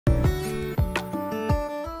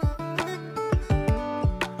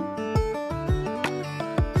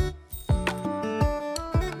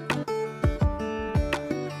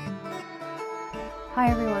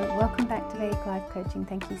back to Vedic Life Coaching.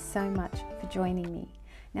 Thank you so much for joining me.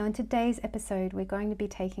 Now in today's episode, we're going to be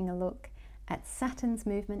taking a look at Saturn's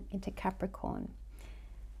movement into Capricorn.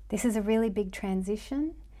 This is a really big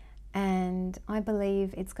transition, and I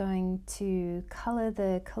believe it's going to color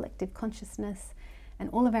the collective consciousness and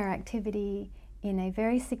all of our activity in a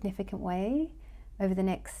very significant way over the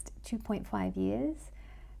next 2.5 years.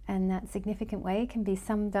 And that significant way can be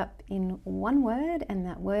summed up in one word, and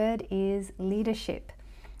that word is leadership.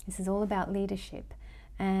 This is all about leadership,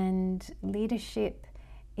 and leadership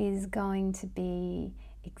is going to be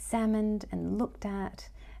examined and looked at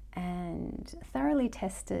and thoroughly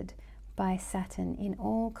tested by Saturn in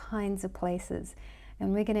all kinds of places.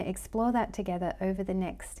 And we're going to explore that together over the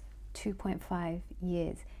next 2.5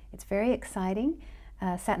 years. It's very exciting.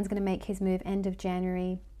 Saturn's going to make his move end of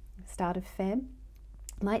January, start of Feb.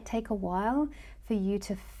 Might take a while for you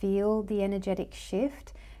to feel the energetic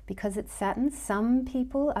shift because it's Saturn. Some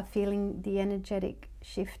people are feeling the energetic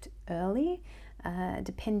shift early,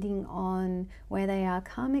 depending on where they are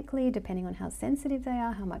karmically, depending on how sensitive they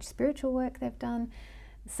are, how much spiritual work they've done.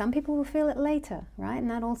 Some people will feel it later, right?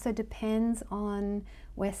 And that also depends on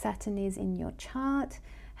where Saturn is in your chart,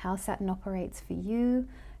 how Saturn operates for you.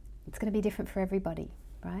 It's going to be different for everybody,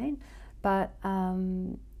 right? But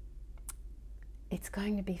it's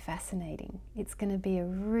going to be fascinating. It's going to be a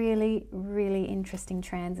really, really interesting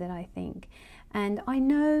transit, I think. And I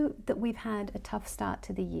know that we've had a tough start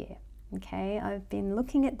to the year, okay? I've been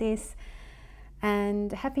looking at this,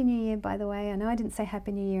 and Happy New Year, by the way. I know I didn't say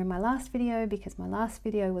Happy New Year in my last video because my last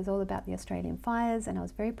video was all about the Australian fires, and I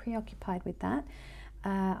was very preoccupied with that.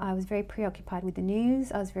 I was very preoccupied with the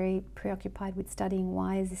news. I was very preoccupied with studying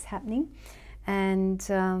why is this happening. And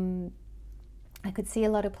I could see a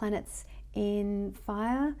lot of planets in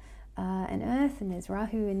fire and earth, and there's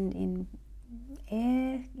Rahu in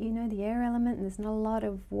air, you know, the air element, and there's not a lot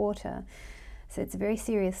of water. So it's a very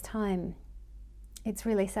serious time. It's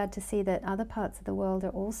really sad to see that other parts of the world are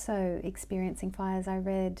also experiencing fires. I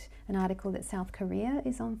read an article that South Korea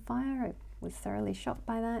is on fire. I was thoroughly shocked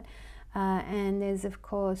by that. And there's, of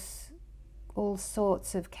course, all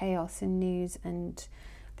sorts of chaos in news and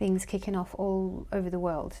things kicking off all over the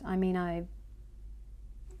world. I mean,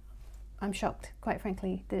 I'm shocked, quite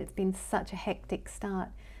frankly, that it's been such a hectic start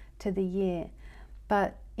to the year.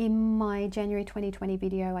 But in my January 2020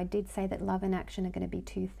 video, I did say that love and action are going to be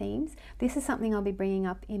two themes. This is something I'll be bringing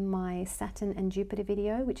up in my Saturn and Jupiter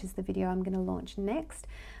video, which is the video I'm going to launch next.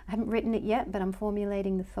 I haven't written it yet, but I'm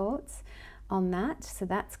formulating the thoughts on that, so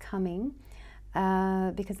that's coming.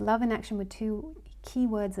 Because love and action were two key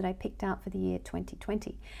words that I picked out for the year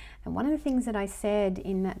 2020. And one of the things that I said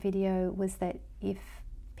in that video was that if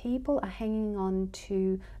people are hanging on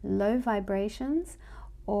to low vibrations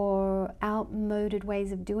or outmoded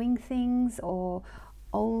ways of doing things or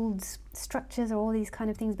old structures or all these kind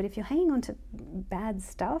of things, but if you're hanging on to bad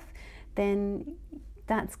stuff, then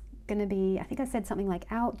that's going to be, I think I said something like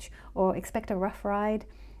ouch, or expect a rough ride.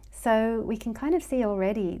 So we can kind of see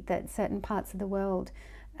already that certain parts of the world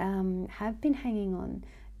have been hanging on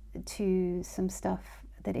to some stuff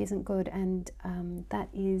that isn't good, and that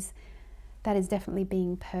is definitely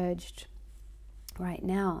being purged right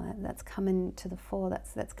now. That's coming to the fore.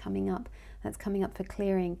 That's coming up. That's coming up for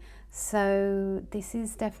clearing. So this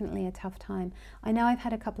is definitely a tough time. I know I've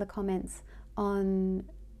had a couple of comments on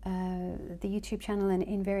the YouTube channel and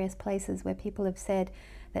in various places where people have said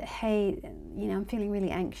that, hey, you know, I'm feeling really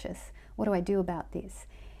anxious. What do I do about this?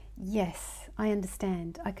 Yes, I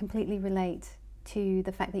understand. I completely relate to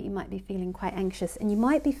the fact that you might be feeling quite anxious, and you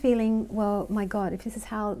might be feeling, well, my God, if this is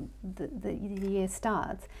how the year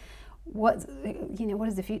starts, what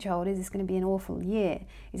does the future hold? Is this going to be an awful year?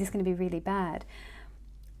 Is this going to be really bad?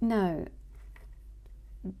 No,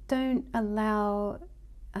 don't allow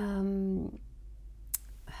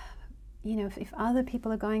you know, if other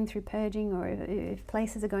people are going through purging, or if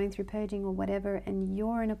places are going through purging or whatever, and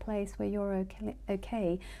you're in a place where you're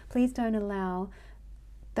okay, please don't allow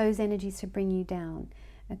those energies to bring you down,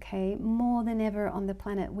 okay? More than ever on the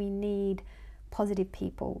planet, we need positive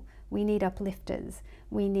people. We need uplifters.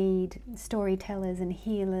 We need storytellers and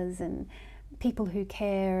healers and people who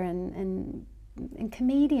care, and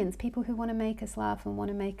comedians, people who want to make us laugh and want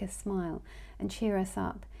to make us smile and cheer us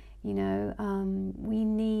up. You know, we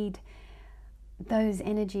need those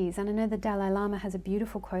energies. And I know the Dalai Lama has a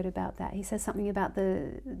beautiful quote about that. He says something about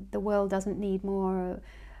the world doesn't need more,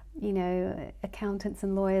 you know, accountants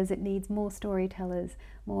and lawyers. It needs more storytellers,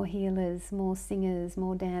 more healers, more singers,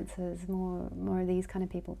 more dancers, more of these kind of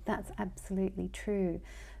people. That's absolutely true.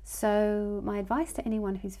 So my advice to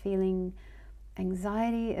anyone who's feeling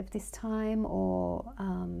anxiety of this time, or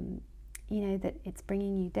you know, that it's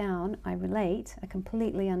bringing you down, I relate, I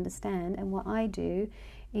completely understand. And what I do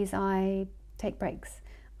is I take breaks.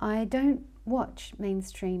 I don't watch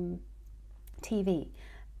mainstream TV.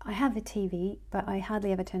 I have a TV, but I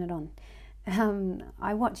hardly ever turn it on.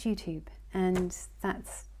 I watch YouTube, and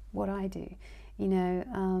that's what I do. You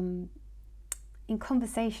know, in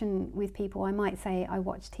conversation with people, I might say I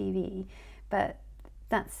watch TV, but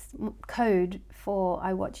that's code for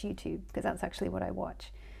I watch YouTube, because that's actually what I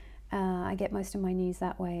watch. I get most of my news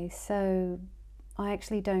that way, so I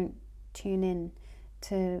actually don't tune in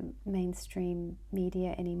to mainstream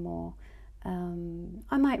media anymore.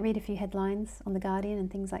 I might read a few headlines on The Guardian and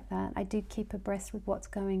things like that. I do keep abreast with what's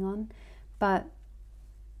going on, but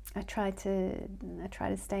I try to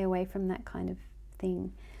stay away from that kind of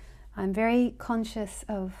thing. I'm very conscious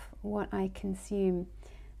of what I consume,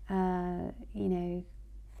 you know,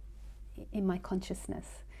 in my consciousness,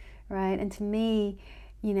 right? And to me,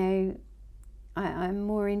 you know, I'm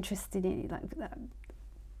more interested in like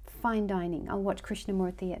fine dining. I'll watch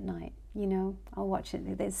Krishnamurti at night, you know, I'll watch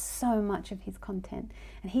it. There's so much of his content,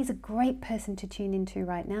 and he's a great person to tune into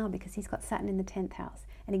right now because he's got Saturn in the 10th house,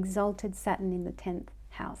 an exalted Saturn in the 10th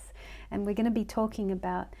house. And we're going to be talking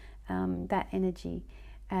about that energy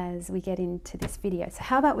as we get into this video. So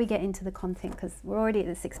how about we get into the content, because we're already at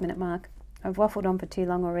the 6-minute mark. I've waffled on for too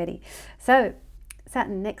long already. So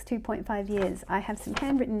Saturn, next 2.5 years. I have some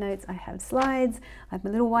handwritten notes, I have slides, I have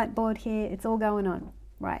my little whiteboard here, it's all going on.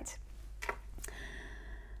 Right.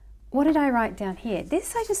 What did I write down here?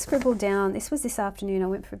 This I just scribbled down. This was this afternoon. I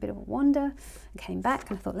went for a bit of a wander and came back,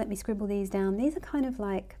 and I thought, let me scribble these down. These are kind of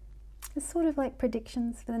like, it's sort of like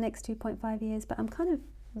predictions for the next 2.5 years, but I'm kind of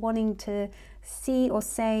wanting to see or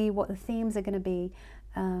say what the themes are going to be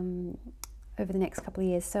over the next couple of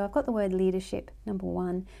years. So I've got the word leadership, number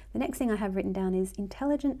 1. The next thing I have written down is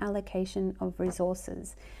intelligent allocation of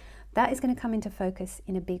resources. That is going to come into focus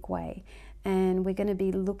in a big way, and we're going to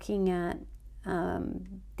be looking at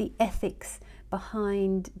the ethics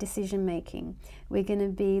behind decision making. We're going to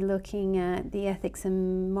be looking at the ethics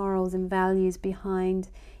and morals and values behind,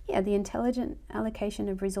 the intelligent allocation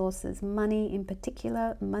of resources. Money in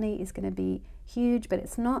particular, money is going to be huge, but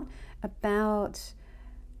it's not about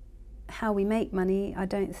how we make money, I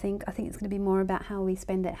don't think. I think it's going to be more about how we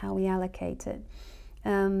spend it, how we allocate it.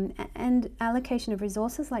 And allocation of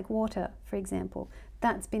resources like water, for example,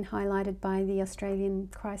 that's been highlighted by the Australian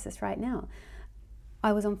crisis right now.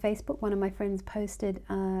 I was on Facebook, one of my friends posted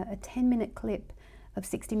a 10-minute clip of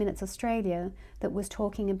 60 Minutes Australia that was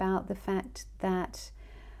talking about the fact that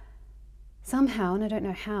somehow, and I don't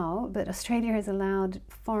know how, but Australia has allowed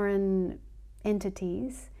foreign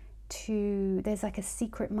entities to, there's like a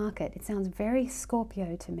secret market. It sounds very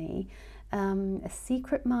Scorpio to me, a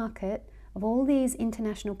secret market of all these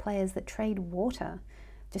international players that trade water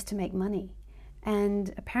just to make money.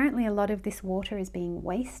 And apparently a lot of this water is being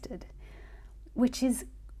wasted, which is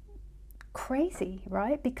crazy,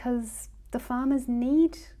 right? Because the farmers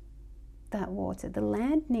need that water, the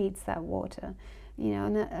land needs that water, you know.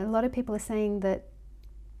 And a lot of people are saying that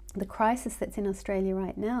the crisis that's in Australia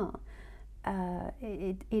right now,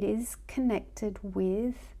 it is connected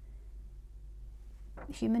with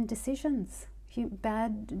human decisions,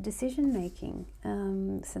 bad decision making.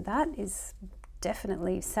 So that is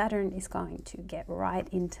definitely, Saturn is going to get right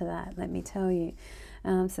into that, let me tell you.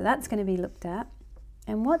 So that's going to be looked at.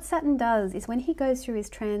 And what Saturn does is when he goes through his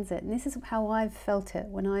transit, and this is how I've felt it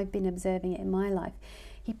when I've been observing it in my life,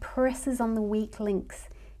 he presses on the weak links.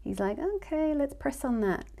 He's like, okay, let's press on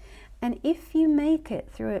that. And if you make it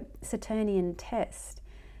through a Saturnian test,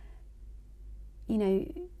 you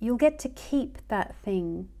know, you'll get to keep that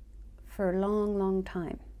thing for a long, long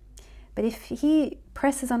time. But if he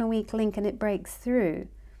presses on a weak link and it breaks through,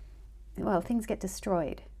 well, things get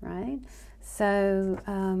destroyed, right? So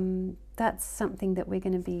that's something that we're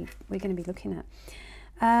going to be looking at.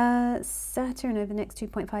 Saturn over the next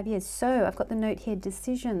 2.5 years. So I've got the note here,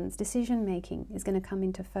 decision making is going to come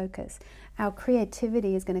into focus. Our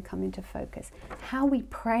creativity is going to come into focus. How we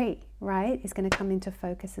pray, right, is going to come into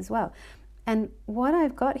focus as well. And what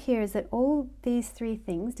I've got here is that all these 3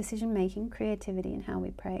 things, decision making, creativity, and how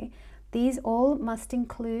we pray, these all must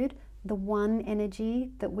include the one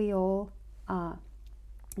energy that we all are.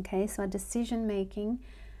 Okay, so our decision making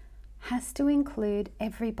has to include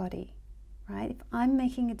everybody. Right? If I'm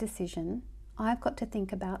making a decision, I've got to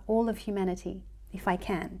think about all of humanity, if I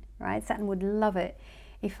can, right? Saturn would love it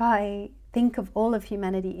if I think of all of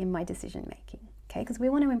humanity in my decision making, okay? Because we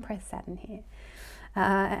want to impress Saturn here.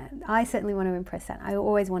 I certainly want to impress Saturn. I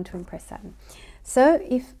always want to impress Saturn. So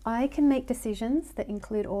if I can make decisions that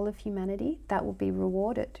include all of humanity, that will be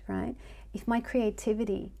rewarded, right? if my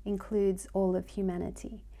creativity includes all of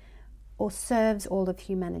humanity, or serves all of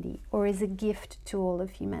humanity, or is a gift to all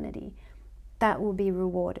of humanity, that will be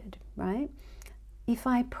rewarded, right? If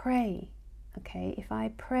I pray, okay, if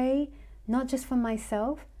I pray not just for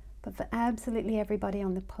myself, but for absolutely everybody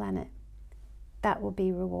on the planet, that will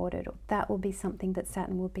be rewarded, or that will be something that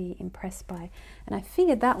Saturn will be impressed by. And I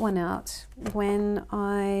figured that one out when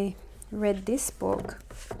I read this book.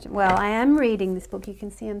 Well, I am reading this book. You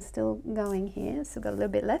can see I'm still going here, still got a little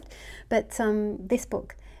bit left. But this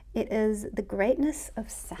book, it is The Greatness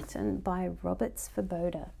of Saturn by Robert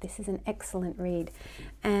Svoboda. This is an excellent read.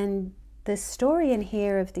 And the story in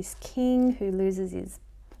here of this king who loses his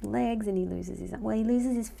legs and he loses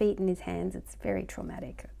his feet and his hands. It's very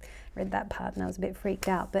traumatic. I read that part and I was a bit freaked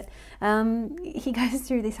out. But he goes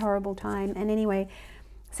through this horrible time. And anyway,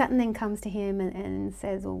 Saturn then comes to him and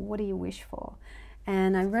says, well, what do you wish for?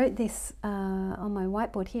 And I wrote this on my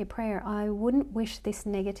whiteboard here, prayer. I wouldn't wish this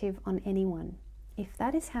negative on anyone. If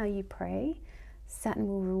that is how you pray, Saturn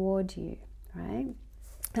will reward you, right?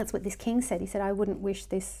 That's what this king said. He said, I wouldn't wish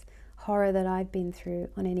this horror that I've been through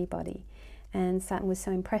on anybody. And Saturn was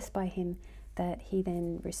so impressed by him that he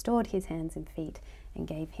then restored his hands and feet and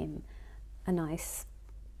gave him a nice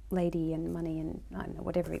lady and money and I don't know,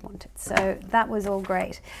 whatever he wanted. So that was all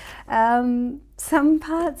great. Some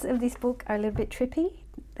parts of this book are a little bit trippy.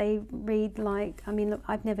 They read like, I mean, look,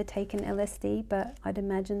 I've never taken LSD, but I'd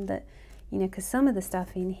imagine that, you know, because some of the stuff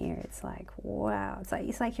in here, it's like, wow,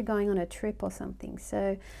 it's like you're going on a trip or something.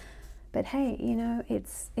 So, but hey, you know,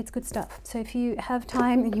 it's good stuff. So if you have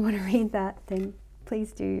time and you want to read that, then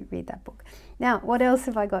please do read that book. Now, what else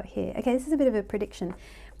have I got here? Okay, this is a bit of a prediction.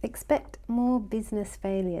 Expect more business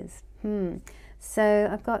failures. So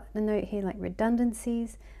I've got a note here like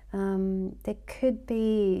redundancies. There could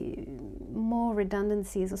be more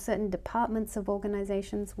redundancies, or certain departments of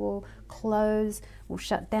organizations will close, will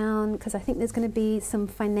shut down, because I think there's going to be some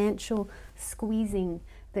financial squeezing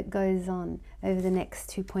that goes on over the next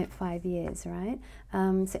 2.5 years, right?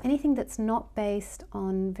 So anything that's not based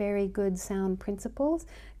on very good sound principles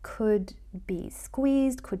could be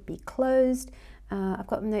squeezed, could be closed. I've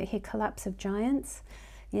got a note here, collapse of giants.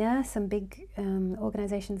 Yeah, some big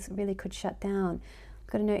organizations really could shut down.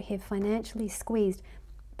 Got a note here, financially squeezed.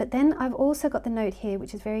 But then I've also got the note here,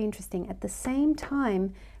 which is very interesting. At the same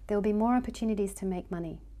time, there will be more opportunities to make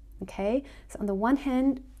money. Okay, so on the one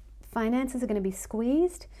hand, finances are going to be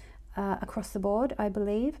squeezed across the board, I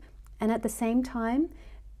believe. And at the same time,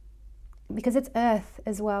 because it's Earth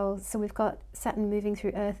as well, so we've got Saturn moving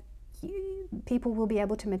through Earth, people will be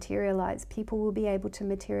able to materialize. People will be able to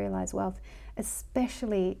materialize wealth,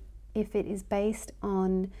 especially if it is based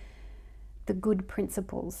on the good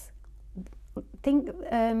principles. Think,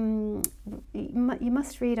 you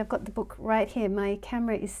must read, I've got the book right here, my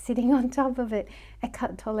camera is sitting on top of it,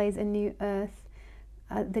 Eckhart Tolle's A New Earth.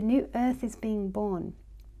 The new earth is being born.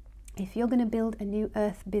 If you're going to build a new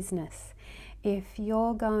earth business, if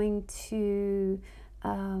you're going to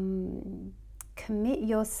commit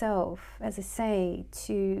yourself, as I say,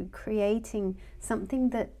 to creating something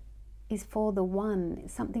that is for the one,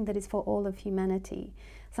 something that is for all of humanity,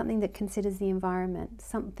 something that considers the environment,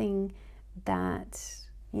 something that,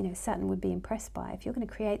 you know, Saturn would be impressed by. If you're going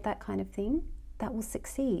to create that kind of thing, that will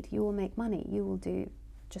succeed. You will make money. You will do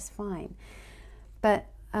just fine. But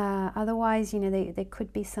otherwise, you know, there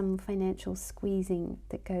could be some financial squeezing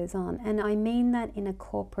that goes on. And I mean that in a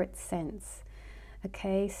corporate sense.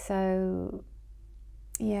 Okay, so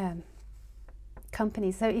yeah,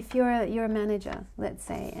 companies. So if you're a manager, let's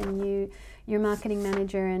say, and you're a marketing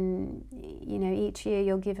manager, and you know, each year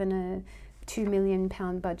you're given a £2 million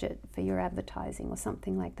budget for your advertising or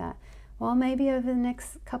something like that. Well, maybe over the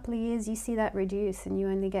next couple of years you see that reduce and you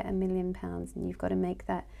only get £1 million, and you've got to make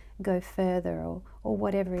that go further, or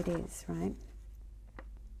whatever it is, right?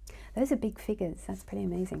 Those are big figures. That's pretty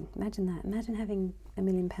amazing. Imagine that. Imagine having £1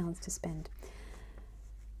 million to spend.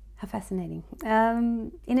 How fascinating.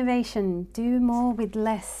 Innovation, do more with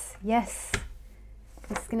less. Yes,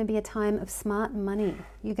 this is going to be a time of smart money.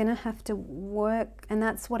 You're going to have to work, and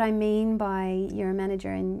that's what I mean by you're a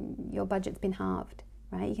manager and your budget's been halved,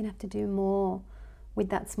 right? You're going to have to do more with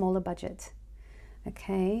that smaller budget.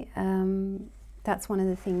 Okay, that's one of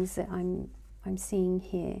the things that I'm seeing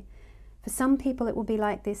here. For some people it will be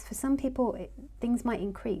like this. For some people things might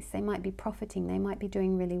increase. They might be profiting. They might be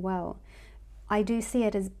doing really well. I do see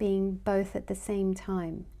it as being both at the same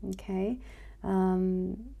time, okay?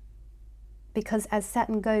 Because as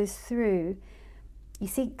Saturn goes through, You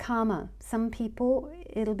see karma. Some people,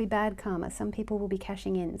 it'll be bad karma. Some people will be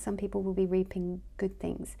cashing in. Some people will be reaping good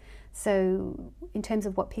things. So in terms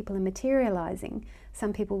of what people are materializing,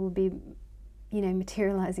 some people will be, you know,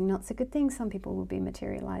 materializing not so good things. Some people will be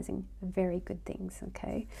materializing very good things,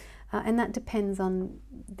 okay? And that depends on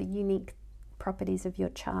the unique properties of your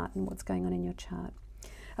chart and what's going on in your chart.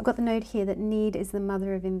 I've got the note here that need is the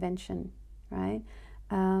mother of invention, right?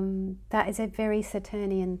 That is a very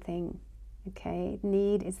Saturnian thing. Okay,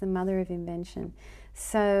 need is the mother of invention.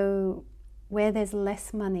 So where there's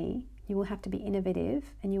less money, you will have to be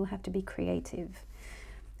innovative and you will have to be creative.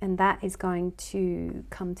 And that is going to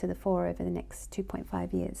come to the fore over the next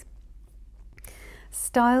 2.5 years.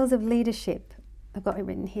 Styles of leadership. I've got it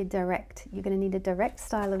written here, direct. You're going to need a direct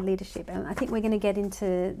style of leadership. And I think we're going to get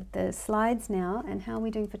into the slides now. And how are we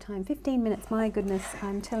doing for time? 15 minutes, my goodness.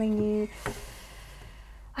 I'm telling you,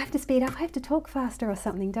 I have to speed up. I have to talk faster or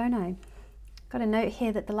something, don't I? Got a note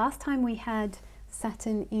here that the last time we had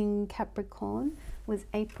Saturn in Capricorn was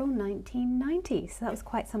April 1990. So that was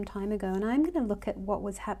quite some time ago. And I'm going to look at what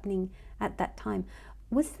was happening at that time.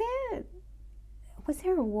 Was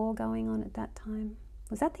there a war going on at that time?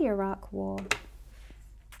 Was that the Iraq War?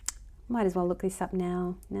 Might as well look this up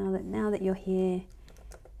now. Now that you're here.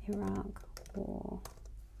 Iraq War.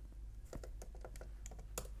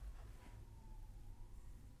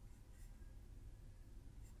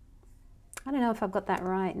 I don't know if I've got that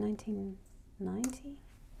right. 1990?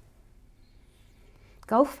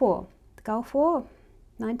 Gulf War. The Gulf War.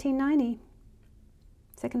 1990.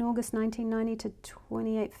 2nd August 1990 to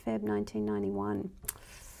 28 Feb 1991.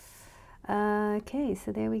 Okay,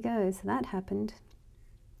 so there we go. So that happened.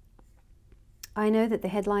 I know that the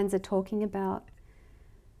headlines are talking about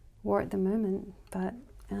war at the moment, but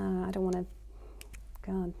I don't want to...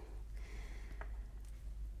 God.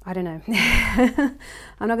 I don't know.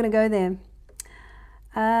 I'm not going to go there.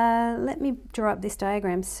 Let me draw up this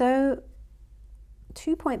diagram. So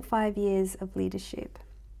 2.5 years of leadership.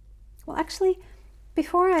 Well, actually,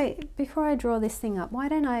 before I draw this thing up, why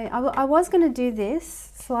don't I was going to do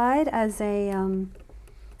this slide as a,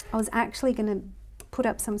 I was actually going to put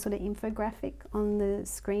up some sort of infographic on the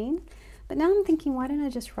screen, but now I'm thinking, why don't I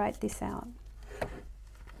just write this out?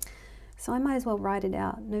 So I might as well write it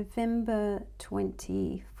out. November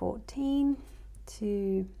 2014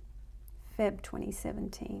 to Feb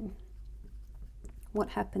 2017. What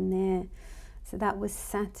happened there? So that was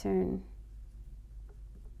Saturn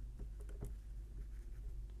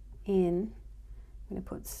in, I'm going to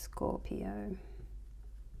put Scorpio.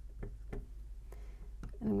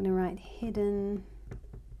 And I'm going to write hidden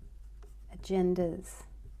agendas.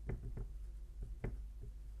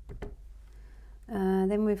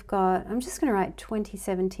 Then we've got, I'm just going to write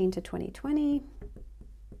 2017 to 2020.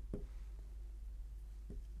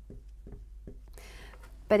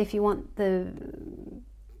 But if you want the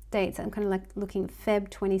dates, I'm kind of like looking Feb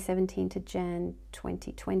 2017 to Jan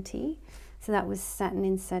 2020. So that was Saturn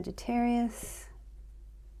in Sagittarius.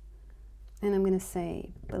 And I'm going to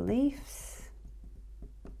say beliefs.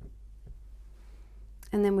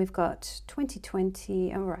 And then we've got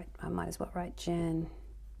 2020. Oh, right, I might as well write Jan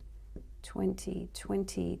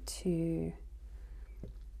 2020 to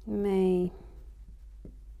May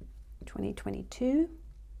 2022.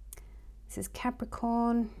 This is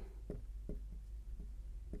Capricorn.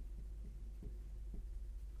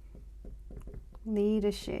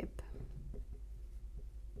 Leadership.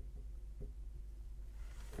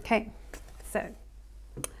 Okay, so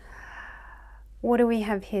what do we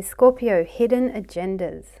have here? Scorpio, hidden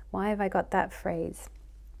agendas. Why have I got that phrase?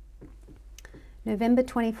 November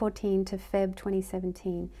 2014 to Feb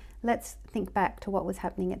 2017. Let's think back to what was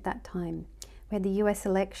happening at that time. We had the US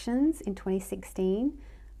elections in 2016.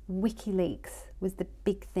 WikiLeaks was the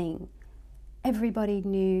big thing. Everybody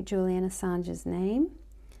knew Julian Assange's name,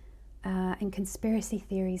 and conspiracy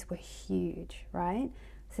theories were huge, right?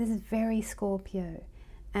 So this is very Scorpio.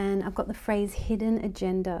 And I've got the phrase hidden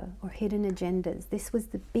agenda or hidden agendas. This was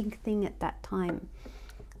the big thing at that time.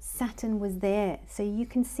 Saturn was there. So you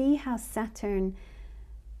can see how Saturn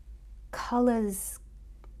colors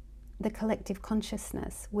the collective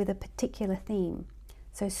consciousness with a particular theme.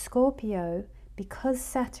 So Scorpio, because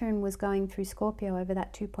Saturn was going through Scorpio over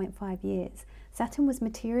that 2.5 years, Saturn was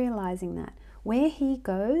materializing that. Where he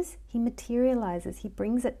goes, he materializes, he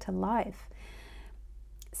brings it to life.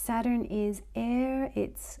 Saturn is air,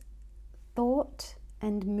 it's thought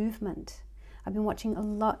and movement. I've been watching a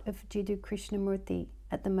lot of Jiddu Krishnamurti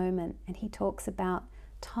at the moment, and he talks about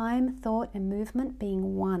time, thought, and movement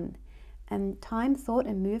being one. And time, thought,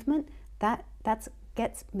 and movement, that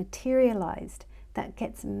gets materialized, that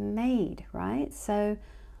gets made, right? So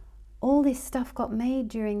all this stuff got made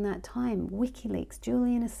during that time. WikiLeaks,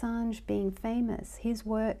 Julian Assange being famous, his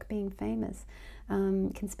work being famous,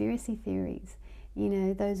 conspiracy theories, you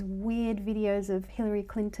know, those weird videos of Hillary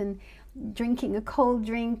Clinton drinking a cold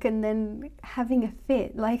drink and then having a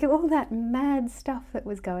fit, like all that mad stuff that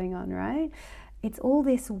was going on, right? It's all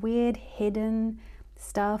this weird hidden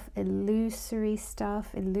stuff, illusory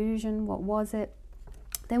stuff, illusion, what was it?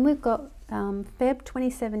 Then we've got Feb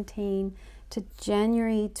 2017 to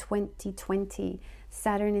January 2020,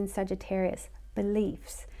 Saturn in Sagittarius,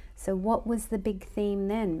 beliefs. So what was the big theme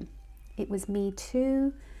then? It was Me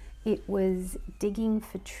Too, it was digging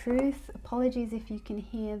for truth. Apologies if you can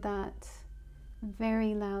hear that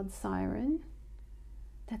very loud siren.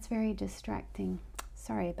 That's very distracting.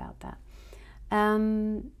 Sorry about that.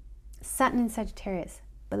 Saturn in Sagittarius,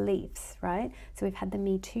 beliefs, right? So we've had the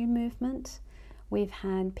Me Too movement. We've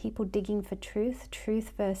had people digging for truth,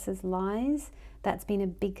 truth versus lies. That's been a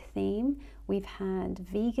big theme. We've had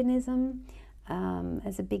veganism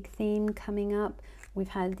as a big theme coming up. We've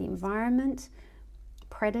had the environment,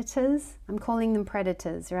 predators. I'm calling them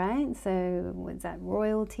predators, right? So what's that?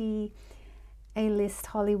 Royalty, A-list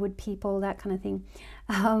Hollywood people, that kind of thing.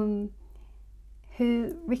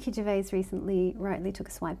 Who Ricky Gervais recently rightly took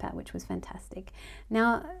a swipe at, which was fantastic.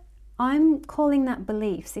 Now, I'm calling that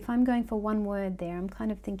beliefs. If I'm going for one word there, I'm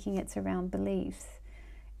kind of thinking it's around beliefs.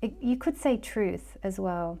 You could say truth as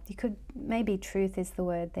well. You could, maybe truth is the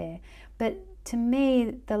word there. But to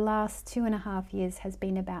me, the last 2.5 years has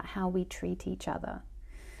been about how we treat each other.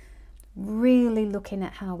 Really looking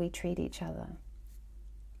at how we treat each other.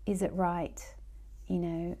 Is it right? You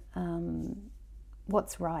know,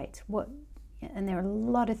 what's right? And there are a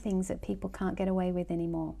lot of things that people can't get away with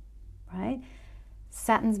anymore, right?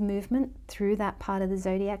 Saturn's movement through that part of the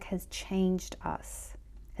zodiac has changed us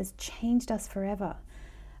forever.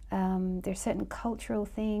 There are certain cultural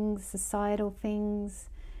things, societal things.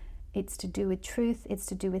 It's to do with truth. It's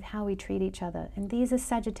to do with how we treat each other. And these are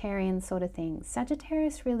Sagittarian sort of things.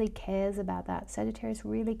 Sagittarius really cares about that. Sagittarius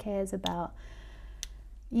really cares about,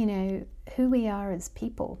 you know, who we are as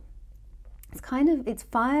people. It's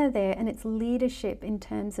fire there, and it's leadership in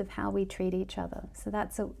terms of how we treat each other. So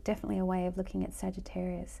that's definitely a way of looking at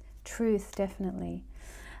Sagittarius. Truth, definitely.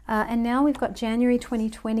 And now we've got January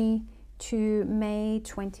 2020 to May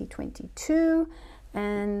 2022,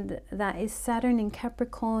 and that is Saturn in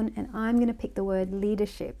Capricorn, and I'm going to pick the word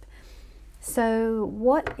leadership. So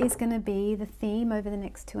what is going to be the theme over the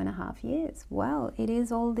next 2.5 years? Well, it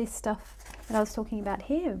is all this stuff that I was talking about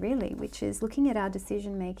here, really, which is looking at our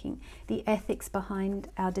decision making, the ethics behind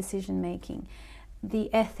our decision making,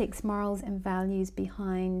 the ethics, morals and values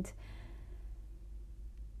behind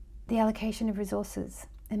the allocation of resources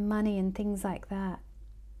and money and things like that.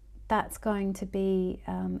 That's going to be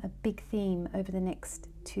a big theme over the next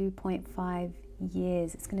 2.5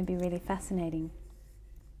 years. It's going to be really fascinating.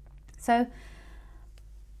 So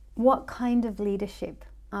what kind of leadership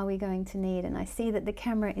are we going to need? And I see that the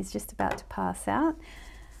camera is just about to pass out.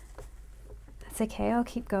 That's okay, I'll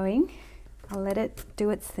keep going. I'll let it do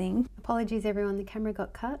its thing. Apologies everyone, the camera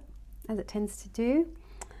got cut, as it tends to do,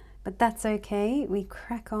 but that's okay, we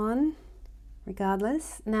crack on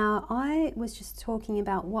regardless. Now, I was just talking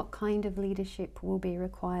about what kind of leadership will be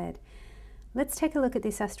required. Let's take a look at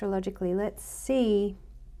this astrologically. Let's see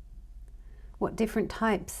what different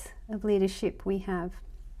types of leadership we have.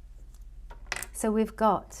 So we've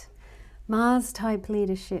got Mars type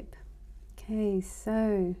leadership. Okay,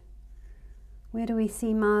 so where do we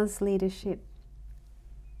see Mars leadership?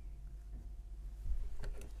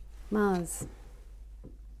 Mars.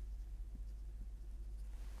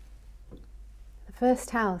 The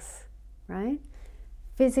first house, right?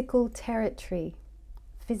 Physical territory.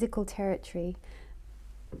 Physical territory.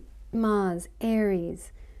 Mars,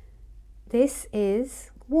 Aries. This is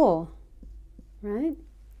war, right?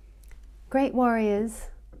 Great warriors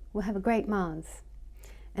will have a great Mars,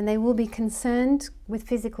 and they will be concerned with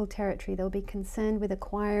physical territory. They'll be concerned with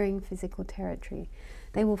acquiring physical territory.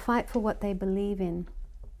 They will fight for what they believe in.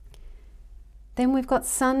 Then we've got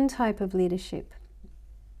Sun type of leadership.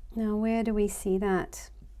 Now, where do we see that?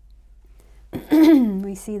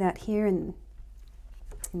 We see that here in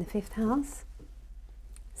the 5th house.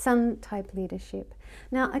 Sun type leadership.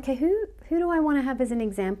 Now, okay, who do I want to have as an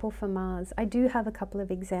example for Mars? I do have a couple of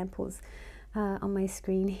examples on my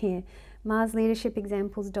screen here. Mars leadership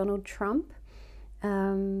examples, Donald Trump.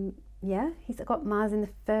 Yeah, he's got Mars in the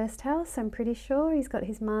 1st house, I'm pretty sure. He's got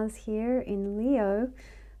his Mars here in Leo,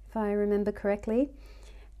 if I remember correctly.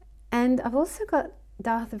 And I've also got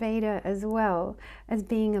Darth Vader as well as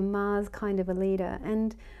being a Mars kind of a leader.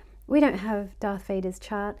 And we don't have Darth Vader's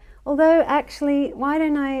chart. Although, actually, why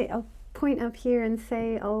don't I'll point up here and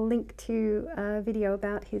say I'll link to a video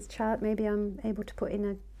about his chart. Maybe I'm able to put in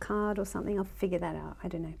a card or something. I'll figure that out. I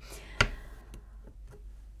don't know.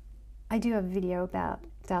 I do have a video about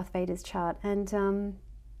Darth Vader's chart, and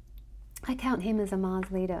I count him as a Mars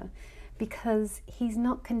leader because he's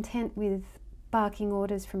not content with barking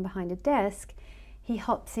orders from behind a desk. He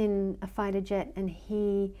hops in a fighter jet and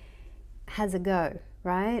he has a go,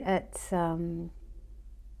 right? At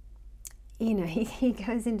you know, he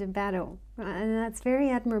goes into battle, right? And that's very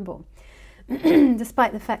admirable,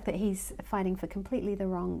 despite the fact that he's fighting for completely the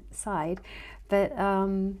wrong side, but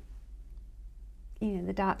you know,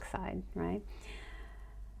 the dark side, right?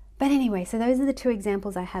 But anyway, so those are the two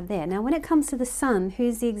examples I have there. Now, when it comes to the sun,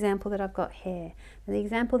 who's the example that I've got here? The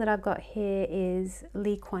example that I've got here is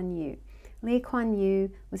Lee Kuan Yew. Lee Kuan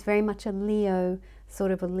Yew was very much a Leo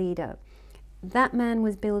sort of a leader. That man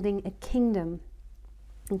was building a kingdom.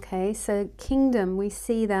 Okay, so kingdom, we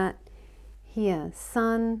see that here.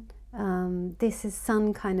 Sun, this is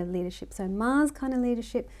sun kind of leadership. So Mars kind of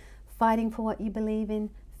leadership, fighting for what you believe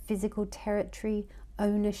in, physical territory,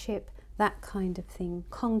 ownership, that kind of thing,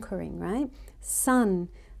 conquering, right? Sun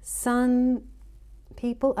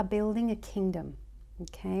people are building a kingdom,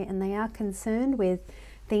 okay? And they are concerned with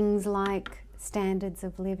things like standards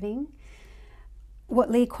of living.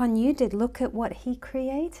 What Lee Kuan Yew did, look at what he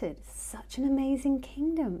created. Such an amazing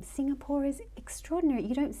kingdom. Singapore is extraordinary.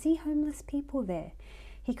 You don't see homeless people there.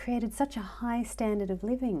 He created such a high standard of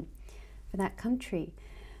living for that country.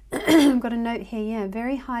 I've got a note here, yeah,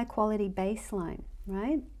 very high quality baseline,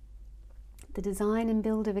 right? The design and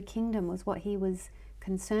build of a kingdom was what he was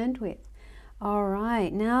concerned with. All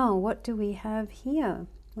right, now what do we have here?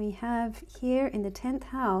 We have here in the 10th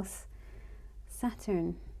house,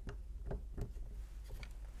 Saturn.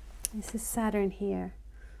 This is Saturn here,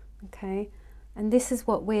 okay? And this is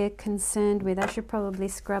what we're concerned with. I should probably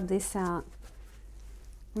scrub this out.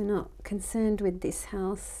 We're not concerned with this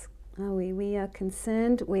house, are we? We are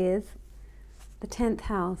concerned with the 10th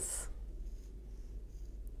house.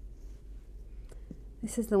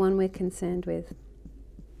 This is the one we're concerned with.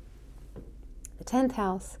 The 10th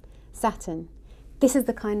house, Saturn. This is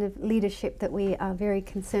the kind of leadership that we are very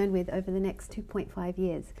concerned with over the next 2.5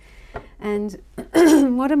 years. And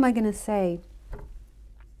what am I going to say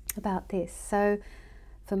about this? So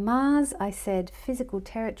for Mars, I said physical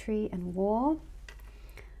territory and war.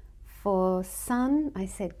 For Sun, I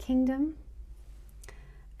said kingdom.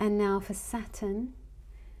 And now for Saturn,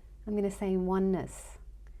 I'm going to say oneness.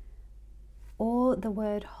 Or the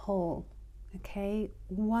word whole, okay?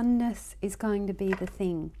 Oneness is going to be the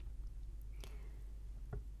thing.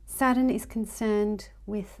 Saturn is concerned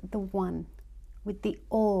with the one, with the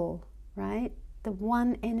all, right? The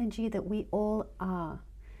one energy that we all are.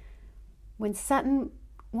 When Saturn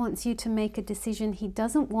wants you to make a decision, he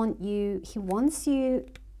doesn't want you, he wants you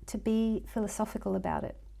to be philosophical about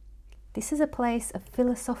it. This is a place of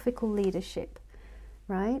philosophical leadership,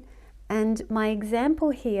 right? And my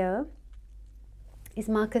example here is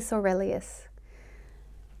Marcus Aurelius.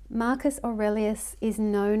 Marcus Aurelius is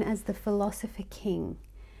known as the philosopher king,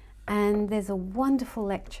 and there's a wonderful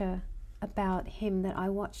lecture about him that I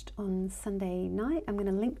watched on Sunday night. I'm going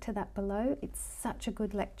to link to that below. It's such a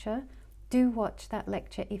good lecture. Do watch that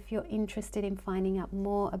lecture if you're interested in finding out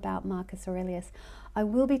more about Marcus Aurelius. I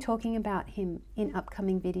will be talking about him in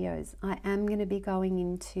upcoming videos. I am going to be going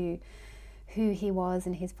into who he was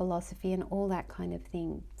and his philosophy and all that kind of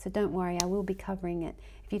thing. So don't worry, I will be covering it.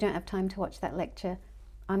 If you don't have time to watch that lecture,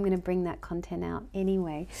 I'm going to bring that content out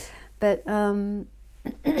anyway. But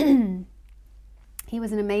he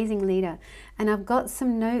was an amazing leader. And I've got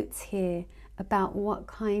some notes here about what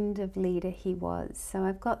kind of leader he was. So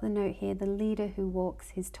I've got the note here, the leader who walks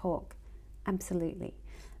his talk. Absolutely,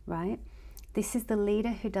 right? This is the leader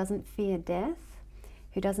who doesn't fear death,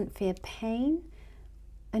 who doesn't fear pain,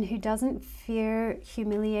 and who doesn't fear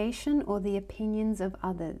humiliation or the opinions of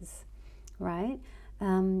others, right?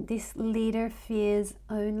 This leader fears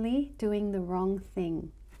only doing the wrong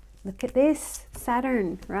thing. Look at this,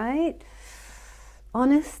 Saturn, right?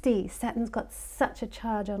 Honesty. Saturn's got such a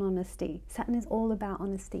charge on honesty. Saturn is all about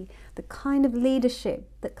honesty. The kind of leadership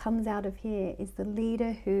that comes out of here is the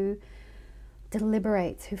leader who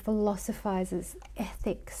deliberates, who philosophizes,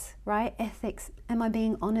 ethics, right? Ethics. Am I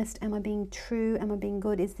being honest? Am I being true? Am I being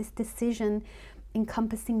good? Is this decision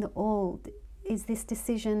encompassing the all? Is this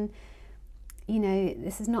decision, you know,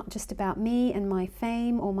 this is not just about me and my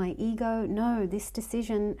fame or my ego. No, this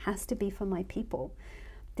decision has to be for my people.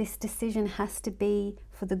 This decision has to be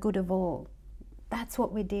for the good of all. That's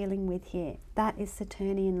what we're dealing with here. That is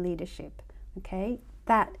Saturnian leadership, okay?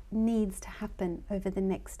 that needs to happen over the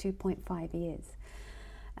next 2.5 years.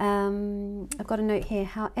 I've got a note here,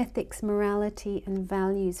 how ethics, morality and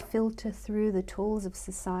values filter through the tools of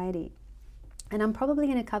society. And I'm probably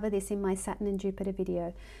going to cover this in my Saturn and Jupiter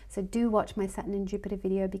video. So do watch my Saturn and Jupiter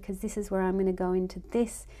video, because this is where I'm going to go into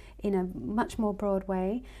this in a much more broad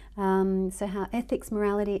way. So how ethics,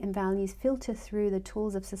 morality and values filter through the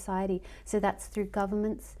tools of society. So that's through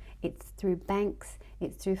governments, it's through banks,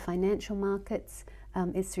 it's through financial markets,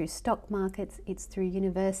 it's through stock markets, it's through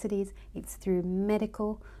universities, it's through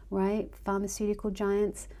medical, right? Pharmaceutical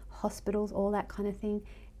giants, hospitals, all that kind of thing.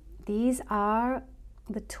 These are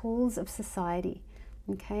the tools of society,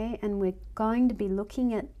 okay? And we're going to be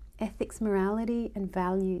looking at ethics, morality and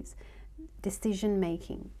values, decision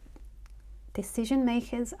making. Decision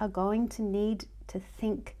makers are going to need to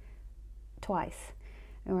think twice,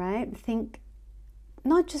 all right? Think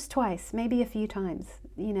not just twice, maybe a few times.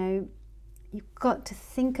 You know, you've got to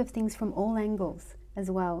think of things from all angles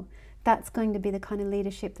as well. That's going to be the kind of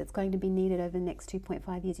leadership that's going to be needed over the next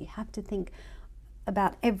 2.5 years. You have to think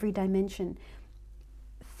about every dimension.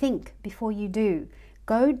 Think before you do.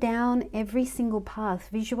 Go down every single path,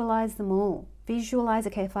 visualize them all. Visualize,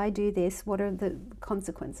 okay, if I do this, what are the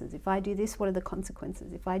consequences? If I do this, what are the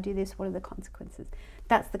consequences? If I do this, what are the consequences?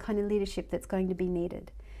 That's the kind of leadership that's going to be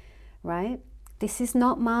needed, right? This is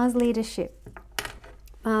not Mars leadership.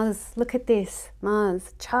 Mars, look at this.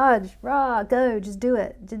 Mars, charge, rah, go, just do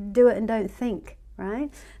it. Just do it and don't think, right?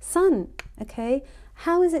 Sun, okay,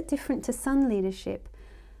 how is it different to Sun leadership?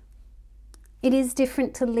 It is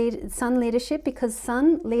different to Sun leadership because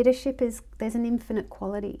Sun leadership is, there's an infinite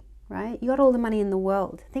quality, right? You got all the money in the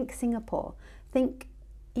world. Think Singapore. Think,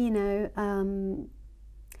 you know,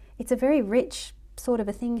 it's a very rich sort of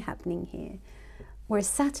a thing happening here. Whereas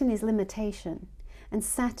Saturn is limitation. And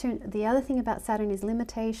Saturn, the other thing about Saturn is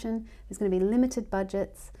limitation. There's going to be limited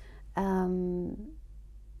budgets.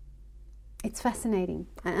 It's fascinating,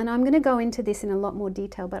 and I'm going to go into this in a lot more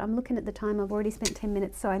detail, but I'm looking at the time. I've already spent 10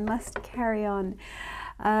 minutes, so I must carry on.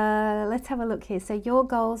 Let's have a look here. So your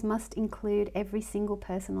goals must include every single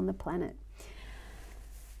person on the planet.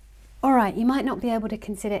 All right, you might not be able to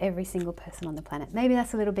consider every single person on the planet. Maybe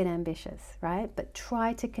that's a little bit ambitious, right? But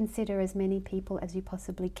try to consider as many people as you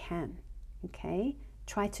possibly can, okay?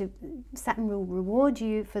 Try to, Saturn will reward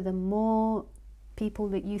you for the more people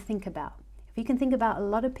that you think about. If you can think about a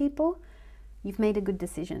lot of people, you've made a good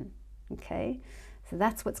decision, okay? So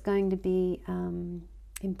that's what's going to be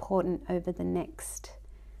important over the next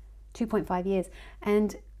 2.5 years.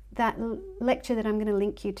 And that lecture that I'm going to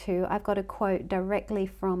link you to, I've got a quote directly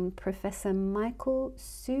from Professor Michael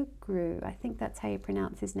Sugrue. I think that's how you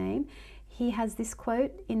pronounce his name. He has this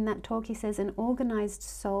quote in that talk. He says, an organized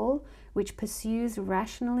soul which pursues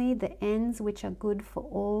rationally the ends which are good for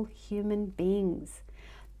all human beings.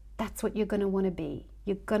 That's what you're going to want to be.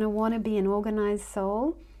 You're going to want to be an organized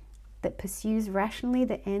soul that pursues rationally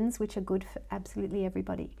the ends which are good for absolutely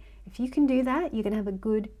everybody. If you can do that, you're going to have a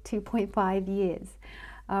good 2.5 years.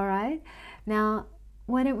 All right. Now,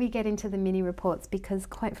 why don't we get into the mini reports? Because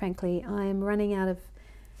quite frankly, I'm running out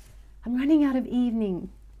of evening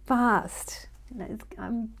fast.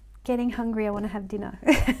 I'm getting hungry. I want to have dinner.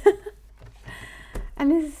 And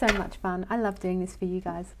this is so much fun. I love doing this for you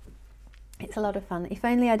guys. It's a lot of fun. If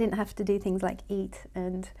only I didn't have to do things like eat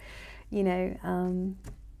and, you know,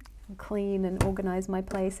 clean and organize my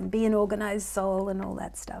place and be an organized soul and all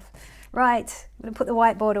that stuff. Right, I'm going to put the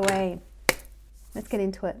whiteboard away. Let's get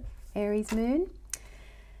into it. Aries moon.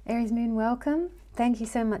 Aries moon, welcome. Thank you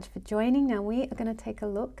so much for joining. Now we are going to take a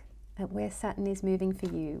look at where Saturn is moving for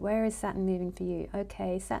you. Where is Saturn moving for you?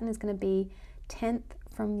 Okay, Saturn is going to be 10th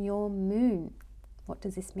from your moon. What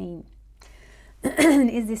does this mean?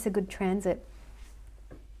 Is this a good transit?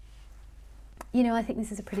 You know, I think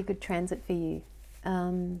this is a pretty good transit for you.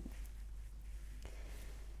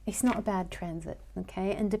 It's not a bad transit,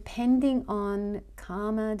 okay? And depending on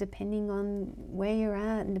karma, depending on where you're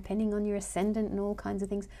at, and depending on your ascendant and all kinds of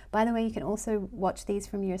things. By the way, you can also watch these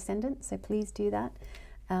from your ascendant, so please do that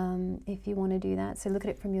if you want to do that. So look at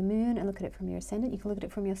it from your moon and look at it from your ascendant. You can look at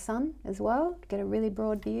it from your sun as well, get a really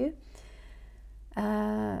broad view.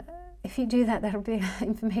 If you do that, that'll be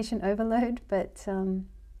information overload, but from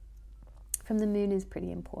the moon is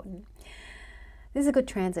pretty important. This is a good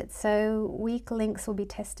transit. So weak links will be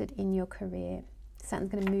tested in your career.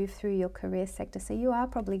 Saturn's going to move through your career sector. So you are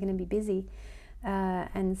probably going to be busy.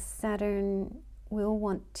 And Saturn will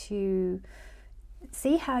want to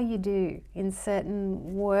see how you do in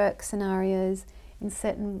certain work scenarios, in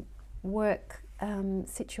certain work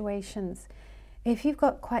situations. If you've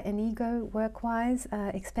got quite an ego work-wise,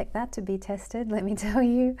 expect that to be tested, let me tell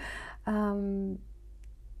you.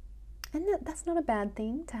 And that's not a bad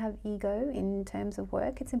thing to have ego in terms of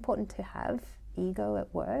work. It's important to have ego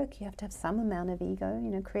at work. You have to have some amount of ego. You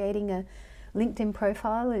know, creating a LinkedIn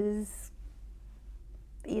profile is,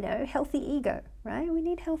 you know, healthy ego, right? We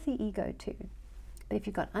need healthy ego too. But if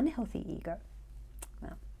you've got unhealthy ego,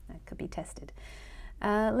 well, that could be tested.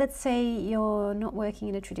 Let's say you're not working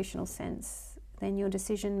in a traditional sense, then your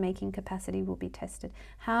decision-making capacity will be tested.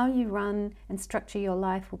 How you run and structure your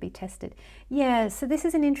life will be tested. Yeah, so this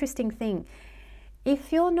is an interesting thing.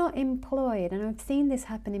 If you're not employed, and I've seen this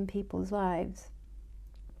happen in people's lives,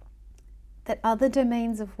 that other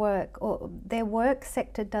domains of work or their work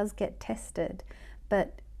sector does get tested,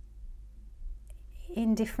 but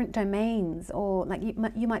in different domains, or like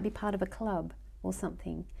you might be part of a club or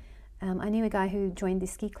something. I knew a guy who joined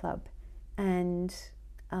this ski club, and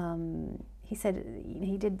he said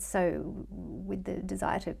he did so with the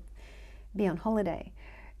desire to be on holiday,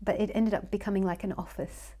 but it ended up becoming like an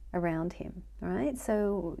office around him, right?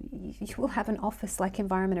 So you will have an office-like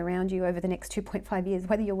environment around you over the next 2.5 years,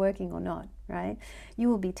 whether you're working or not, right? You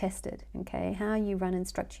will be tested, okay? How you run and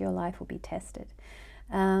structure your life will be tested.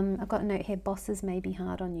 I've got a note here, bosses may be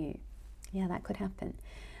hard on you. Yeah, that could happen.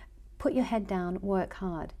 Put your head down, work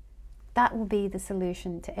hard. That will be the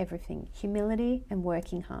solution to everything. Humility and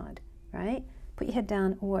working hard, right? Put your head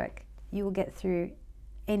down, work. You will get through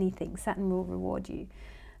anything. Saturn will reward you.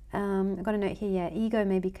 I've got a note here, yeah, ego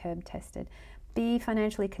may be curb tested. Be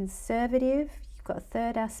financially conservative. You've got a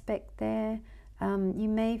third aspect there. You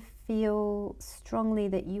may feel strongly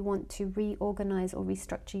that you want to reorganize or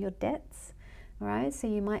restructure your debts. All right, so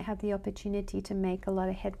you might have the opportunity to make a lot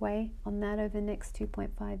of headway on that over the next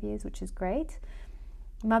 2.5 years, which is great.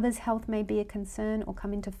 Mother's health may be a concern or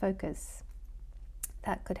come into focus.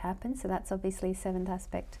 That could happen. So that's obviously seventh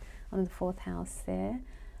aspect on the fourth house there.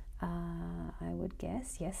 I would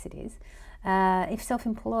guess. Yes, it is. If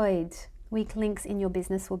self-employed, weak links in your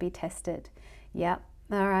business will be tested. Yep.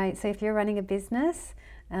 All right. So if you're running a business,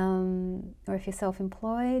 or if you're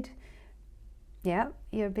self-employed, yeah,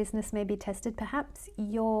 your business may be tested. Perhaps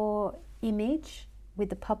your image with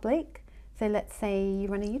the public. So let's say you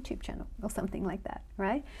run a YouTube channel or something like that,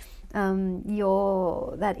 right?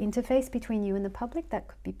 That interface between you and the public, that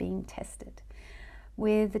could be being tested.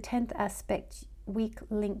 With the 10th aspect, weak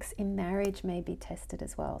links in marriage may be tested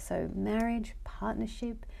as well. So marriage,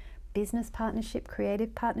 partnership, business partnership,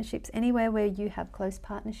 creative partnerships, anywhere where you have close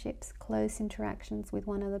partnerships, close interactions with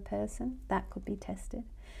one other person, that could be tested.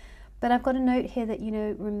 But I've got a note here that, you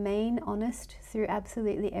know, remain honest through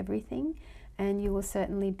absolutely everything, and you will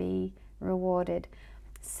certainly be rewarded.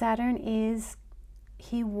 Saturn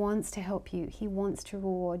he wants to help you. He wants to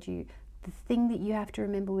reward you. The thing that you have to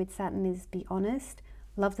remember with Saturn is be honest,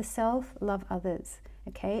 love the self, love others,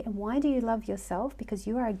 okay? And why do you love yourself? Because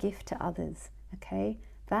you are a gift to others, okay?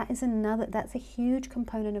 That's a huge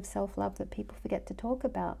component of self-love that people forget to talk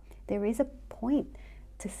about. There is a point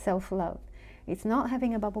to self-love. It's not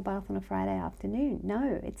having a bubble bath on a Friday afternoon.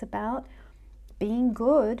 No, it's about being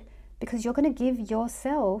good, because you're going to give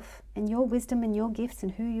yourself and your wisdom and your gifts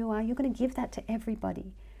and who you are, you're going to give that to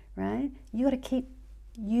everybody, right? You got to keep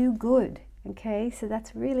you good, okay? So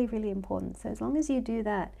that's really, really important. So as long as you do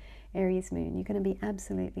that, Aries moon, you're going to be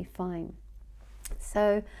absolutely fine.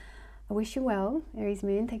 So I wish you well, Aries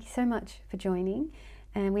moon. Thank you so much for joining.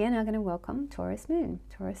 And we are now going to welcome Taurus moon.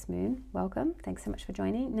 Taurus moon, welcome. Thanks so much for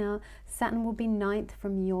joining. Now, Saturn will be 9th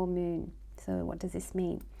from your moon. So what does this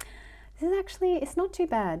mean? This is actually, it's not too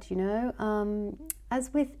bad, you know.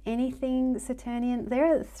 As with anything Saturnian,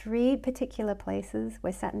 there are 3 particular places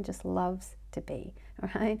where Saturn just loves to be, all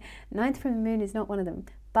right? 9th from the moon is not one of them,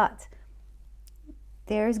 but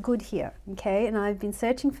there is good here, okay? And I've been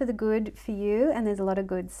searching for the good for you, and there's a lot of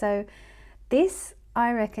good. So this,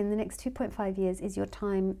 I reckon, the next 2.5 years is your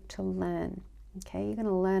time to learn, okay? You're going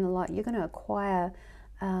to learn a lot. You're going to acquire,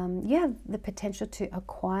 you have the potential to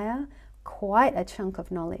acquire quite a chunk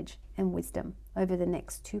of knowledge and wisdom over the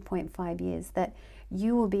next 2.5 years that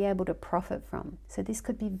you will be able to profit from. So this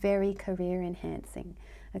could be very career enhancing,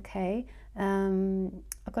 okay?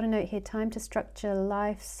 I've got a note here, time to structure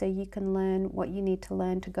life so you can learn what you need to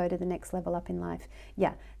learn to go to the next level up in life.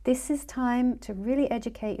 Yeah, this is time to really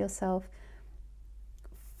educate yourself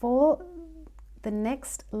for the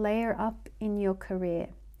next layer up in your career.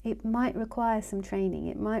 It might require some training.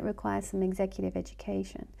 It might require some executive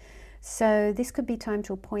education. So this could be time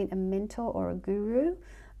to appoint a mentor or a guru.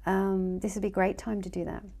 This would be a great time to do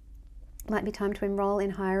that. Might be time to enroll in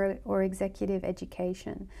higher or executive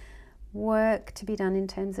education. Work to be done in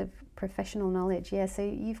terms of professional knowledge. Yeah, so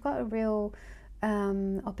you've got a real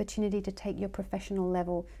opportunity to take your professional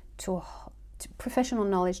level professional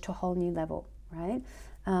knowledge to a whole new level, right?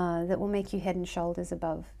 that will make you head and shoulders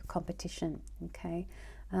above competition, okay?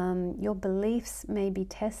 Your beliefs may be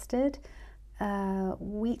tested.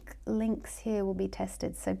 Weak links here will be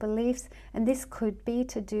tested. So beliefs, and this could be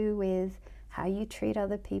to do with how you treat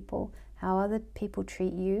other people, how other people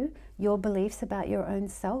treat you, your beliefs about your own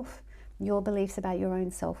self, your beliefs about your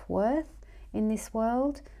own self-worth in this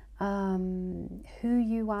world, who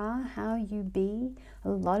you are, how you be. A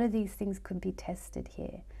lot of these things could be tested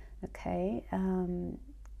here, okay?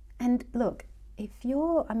 And look, if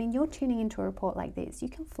you're tuning into a report like this, you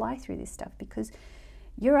can fly through this stuff because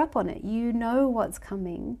you're up on it. You know what's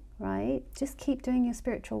coming, right? Just keep doing your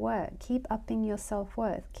spiritual work. Keep upping your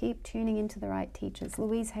self-worth. Keep tuning into the right teachers.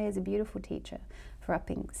 Louise Hay is a beautiful teacher for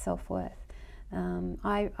upping self-worth.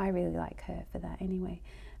 I really like her for that anyway.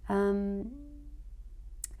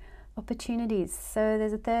 Opportunities. So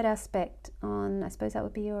there's a third aspect on, I suppose that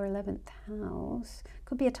would be your 11th house.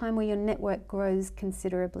 Could be a time where your network grows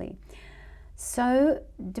considerably. So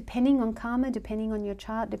depending on karma, depending on your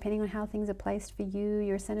chart, depending on how things are placed for you,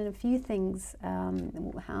 your ascendant, a few things,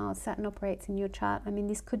 how Saturn operates in your chart. I mean,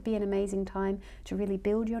 this could be an amazing time to really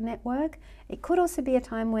build your network. It could also be a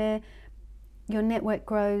time where your network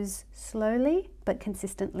grows slowly but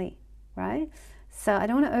consistently, right? So I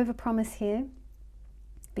don't want to overpromise here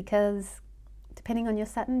because depending on your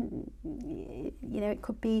Saturn, you know, it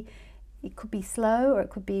could be slow or it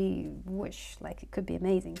could be whoosh, like it could be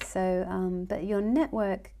amazing. So, but your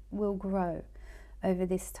network will grow over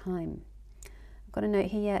this time. I've got a note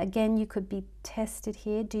here, again, you could be tested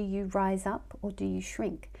here. Do you rise up or do you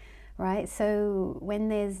shrink, right? So when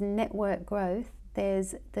there's network growth,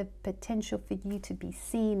 there's the potential for you to be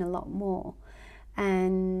seen a lot more.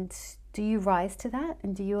 And do you rise to that?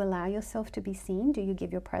 And do you allow yourself to be seen? Do you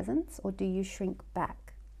give your presence or do you shrink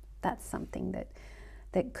back? That's something that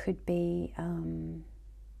could be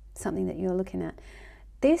something that you're looking at.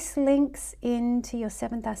 This links into your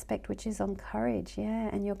 7th aspect, which is on courage, yeah,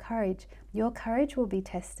 and your courage. Your courage will be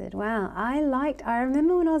tested. Wow, I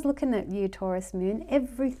remember when I was looking at you, Taurus Moon,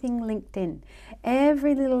 everything linked in.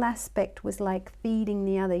 Every little aspect was like feeding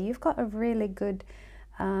the other. You've got a really good,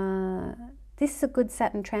 this is a good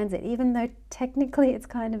Saturn transit, even though technically it's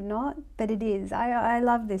kind of not, but it is. I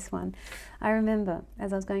love this one. I remember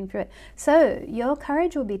as I was going through it. So your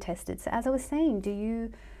courage will be tested. So as I was saying, do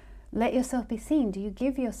you let yourself be seen? Do you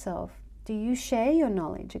give yourself? Do you share your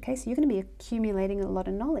knowledge? Okay, so you're going to be accumulating a lot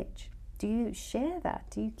of knowledge. Do you share that?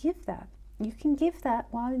 Do you give that? You can give that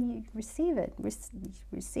while you receive it.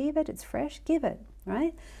 Receive it, it's fresh, give it,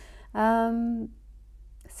 right?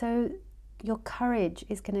 So your courage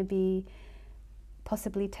is going to be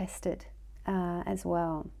possibly tested as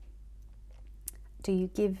well. Do you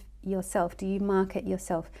give yourself? Do you market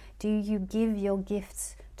yourself? Do you give your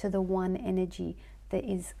gifts to the one energy that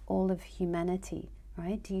is all of humanity,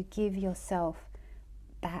 right? Do you give yourself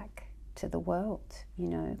back to the world, you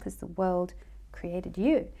know, because the world created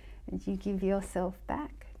you, and you give yourself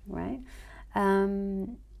back, right?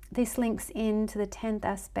 This links into the 10th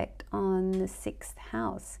aspect on the 6th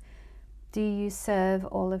house. Do you serve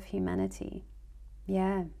all of humanity?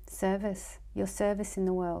 Yeah, service, your service in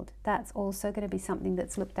the world. That's also going to be something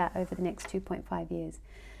that's looked at over the next 2.5 years.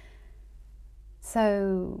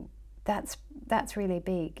 So that's really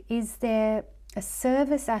big. Is there a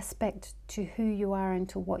service aspect to who you are and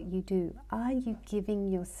to what you do? Are you giving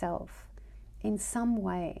yourself in some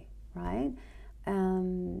way, right?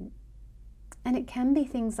 And it can be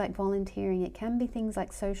things like volunteering, it can be things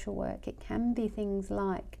like social work, it can be things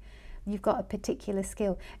like you've got a particular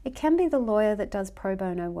skill. It can be the lawyer that does pro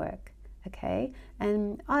bono work, okay?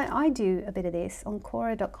 And I do a bit of this. On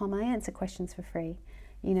Quora.com, I answer questions for free,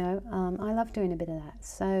 you know. I love doing a bit of that.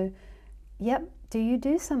 So, yep, do you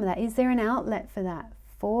do some of that? Is there an outlet for that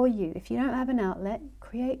for you? If you don't have an outlet,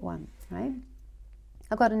 create one, right?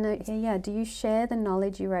 I've got a note here, yeah, do you share the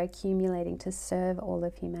knowledge you are accumulating to serve all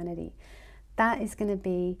of humanity? That is going to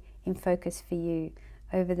be in focus for you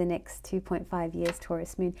over the next 2.5 years,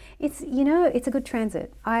 Taurus Moon. It's, you know, it's a good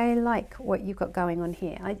transit. I like what you've got going on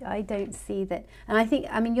here. I don't see that. And I think,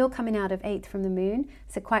 I mean, you're coming out of 8th from the moon.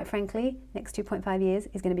 So quite frankly, next 2.5 years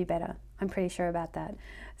is going to be better. I'm pretty sure about that.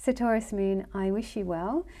 So Taurus Moon, I wish you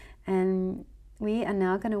well. And we are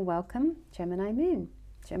now going to welcome Gemini Moon.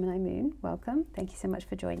 Gemini Moon, welcome. Thank you so much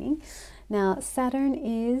for joining. Now, Saturn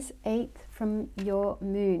is 8th from your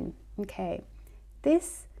moon. Okay,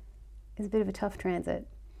 this is a bit of a tough transit.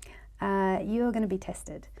 You're going to be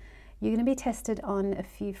tested. You're going to be tested on a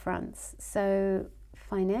few fronts. So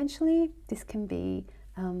financially, this can be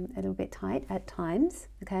a little bit tight at times.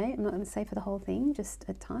 Okay, I'm not going to say for the whole thing, just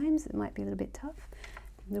at times it might be a little bit tough,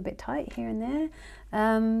 a little bit tight here and there.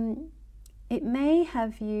 it may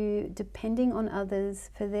have you depending on others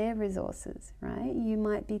for their resources, right? You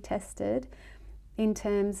might be tested in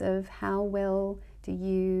terms of how well do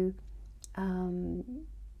you,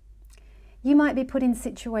 you might be put in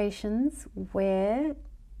situations where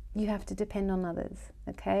you have to depend on others,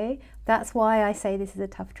 okay? That's why I say this is a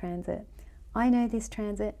tough transit. I know this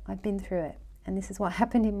transit, I've been through it, and this is what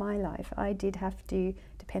happened in my life. I did have to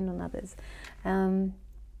depend on others.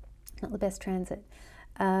 Not the best transit.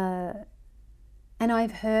 And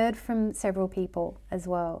I've heard from several people as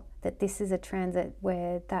well that this is a transit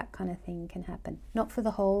where that kind of thing can happen. Not for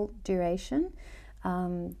the whole duration,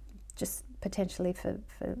 just potentially for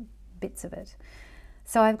bits of it.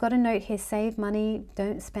 So I've got a note here, save money,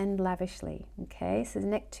 don't spend lavishly, okay? So the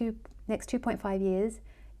next 2.5 years,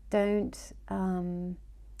 don't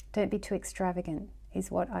be too extravagant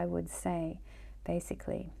is what I would say,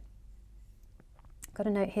 basically. Got a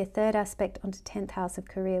note here, third aspect onto 10th house of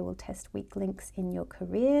career will test weak links in your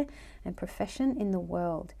career and profession in the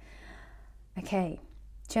world. Okay,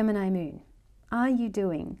 Gemini moon, are you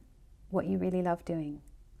doing what you really love doing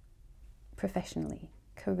professionally,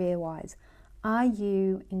 career-wise? Are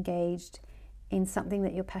you engaged in something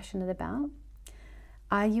that you're passionate about?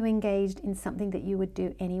 Are you engaged in something that you would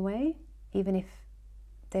do anyway, even if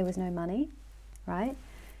there was no money, right?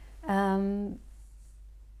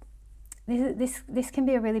 This can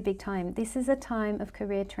be a really big time. This is a time of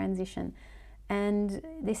career transition, and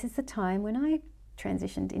this is the time when I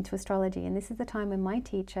transitioned into astrology, and this is the time when my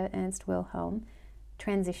teacher Ernst Wilhelm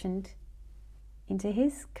transitioned into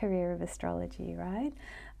his career of astrology, right?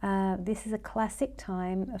 This is a classic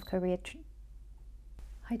time of career.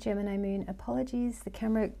 Hi Gemini moon, apologies, the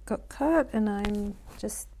camera got cut and I'm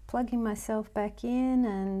just plugging myself back in,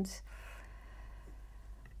 and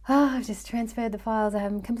I've just transferred the files.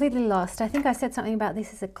 I'm completely lost. I think I said something about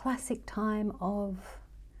this is a classic time of,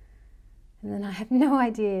 and then I have no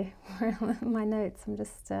idea where are my notes. I'm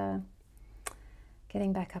just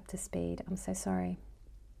getting back up to speed. I'm so sorry.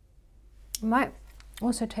 I might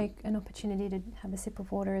also take an opportunity to have a sip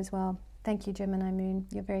of water as well. Thank you, Gemini moon.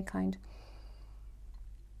 You're very kind.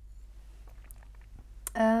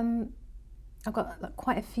 I've got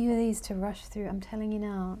quite a few of these to rush through. I'm telling you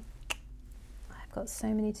now. Got so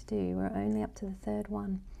many to do. We're only up to the third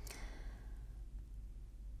one.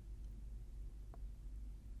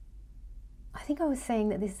 I think I was saying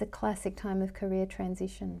that this is a classic time of career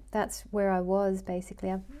transition. That's where I was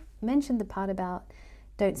basically. I've mentioned the part about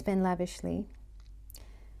don't spend lavishly.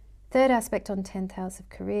 Third aspect on 10th house of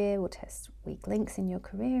career will test weak links in your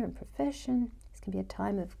career and profession. This can be a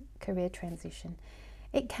time of career transition.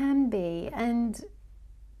 It can be, and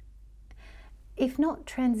if not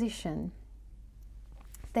transition,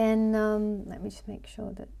 then let me just make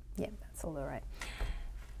sure that, yeah, that's all right.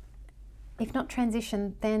 If not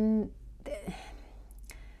transition, then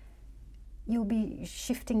you'll be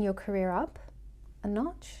shifting your career up a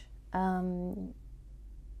notch. There'll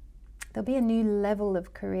be a new level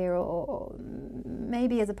of career, or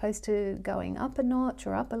maybe as opposed to going up a notch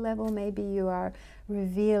or up a level, maybe you are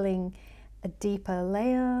revealing a deeper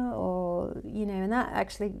layer, or, you know, and that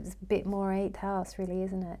actually is a bit more 8th house really,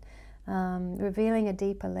 isn't it? Revealing a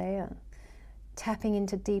deeper layer, tapping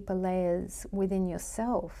into deeper layers within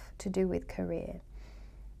yourself to do with career.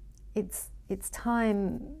 It's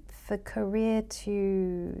time for career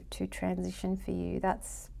to transition for you.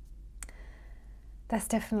 That's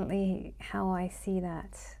definitely how I see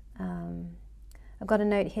that. I've got a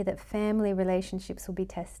note here that family relationships will be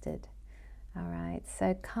tested. All right,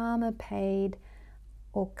 so karma paid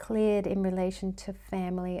or cleared in relation to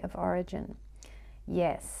family of origin.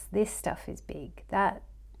 Yes, this stuff is big. That,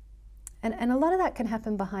 and a lot of that can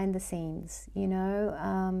happen behind the scenes, you know.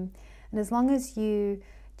 And as long as you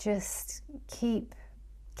just keep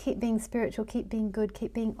being spiritual, keep being good,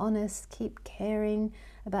 keep being honest, keep caring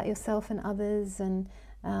about yourself and others, and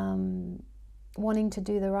wanting to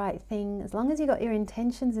do the right thing, as long as you got your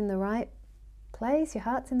intentions in the right place, your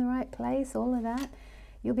heart's in the right place, all of that,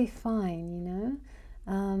 you'll be fine, you know.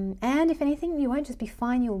 And if anything, you won't just be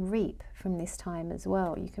fine, you'll reap from this time as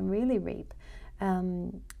well. You can really reap,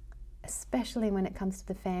 especially when it comes to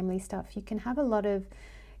the family stuff. You can have a lot of,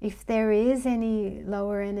 if there is any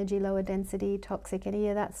lower energy, lower density, toxic, any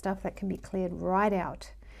of that stuff, that can be cleared right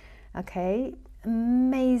out, okay?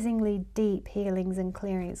 Amazingly deep healings and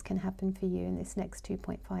clearings can happen for you in this next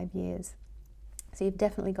 2.5 years. So you've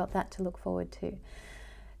definitely got that to look forward to.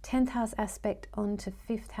 10th house aspect onto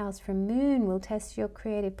 5th house from moon will test your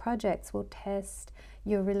creative projects, will test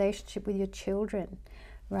your relationship with your children,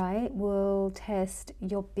 right? Will test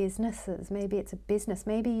your businesses. Maybe it's a business.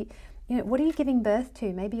 Maybe, you know, what are you giving birth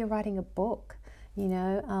to? Maybe you're writing a book. You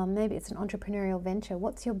know, maybe it's an entrepreneurial venture.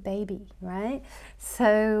 What's your baby, right?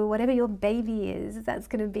 So whatever your baby is, that's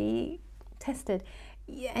going to be tested.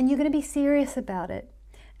 And you're going to be serious about it.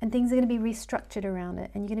 And things are going to be restructured around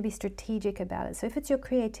it. And you're going to be strategic about it. So if it's your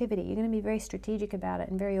creativity, you're going to be very strategic about it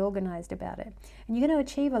and very organized about it. And you're going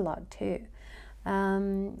to achieve a lot too.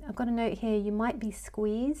 I've got a note here, you might be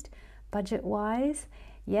squeezed budget-wise.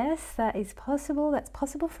 Yes, that is possible. That's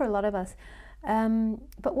possible for a lot of us.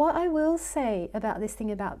 But what I will say about this thing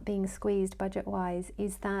about being squeezed budget-wise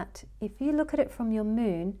is that if you look at it from your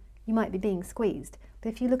moon, you might be being squeezed. But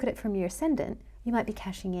if you look at it from your ascendant, you might be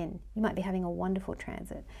cashing in. You might be having a wonderful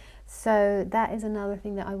transit. So that is another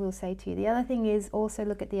thing that I will say to you. The other thing is also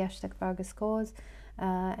look at the Ashtak-Varga scores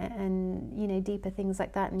and you know, deeper things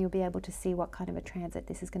like that, and you'll be able to see what kind of a transit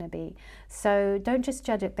this is going to be. So don't just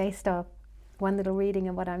judge it based off one little reading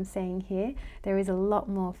of what I'm saying here. There is a lot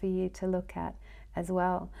more for you to look at as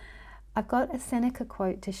well. I've got a Seneca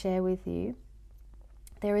quote to share with you.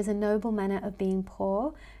 There is a noble manner of being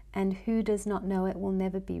poor, and who does not know it will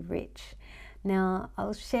never be rich. Now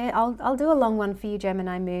I'll do a long one for you,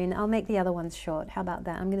 Gemini moon. I'll make the other ones short. How about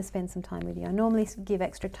that? I'm going to spend some time with you. I normally give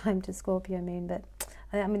extra time to Scorpio moon, but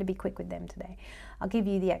I'm going to be quick with them today. I'll give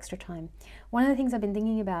you the extra time. One of the things I've been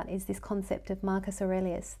thinking about is this concept of Marcus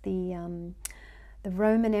Aurelius, the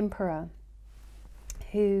Roman emperor,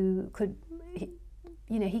 who could,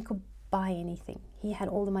 you know, he could buy anything. He had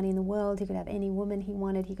all the money in the world. He could have any woman he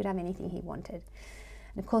wanted. He could have anything he wanted.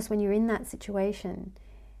 And of course, when you're in that situation,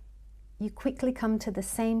 you quickly come to the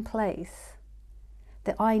same place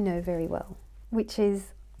that I know very well, which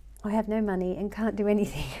is I have no money and can't do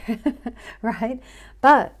anything, right?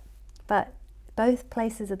 But both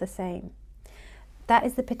places are the same. That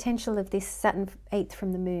is the potential of this Saturn 8th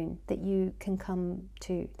from the moon that you can come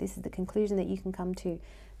to. This is the conclusion that you can come to.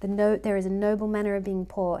 There is a noble manner of being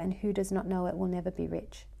poor, and who does not know it will never be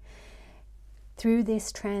rich. Through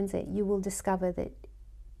this transit, you will discover that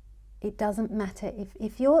it doesn't matter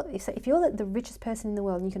if you're the richest person in the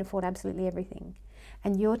world and you can afford absolutely everything,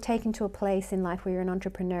 and you're taken to a place in life where you're an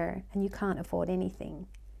entrepreneur and you can't afford anything.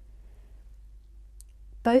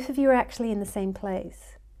 Both of you are actually in the same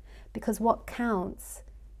place, because what counts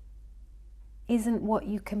isn't what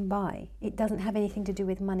you can buy. It doesn't have anything to do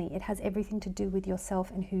with money. It has everything to do with yourself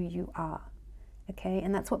and who you are. Okay,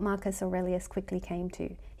 and that's what Marcus Aurelius quickly came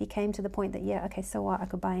to. He came to the point that, yeah, okay, so what? I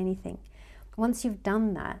could buy anything. Once you've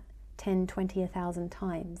done that 10, 20, 1,000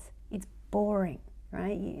 times, it's boring,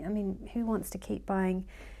 right? I mean, who wants to keep buying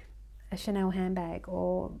a Chanel handbag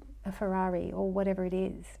or a Ferrari or whatever it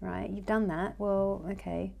is, right? You've done that. Well,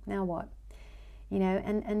 okay, now what? You know,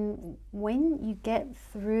 and when you get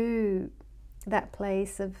through that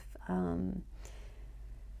place of, when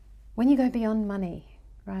you go beyond money,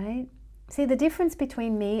 right? See, the difference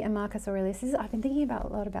between me and Marcus Aurelius is, I've been thinking a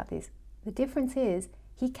lot about this. The difference is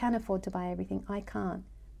he can afford to buy everything. I can't.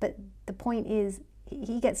 But the point is,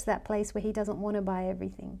 he gets to that place where he doesn't want to buy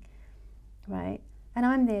everything, right? And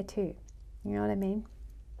I'm there too. You know what I mean?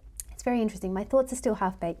 It's very interesting. My thoughts are still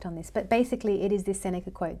half-baked on this, but basically it is this Seneca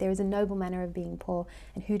quote: there is a noble manner of being poor,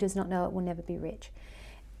 and who does not know it will never be rich.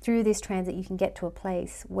 Through this transit, you can get to a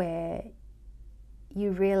place where you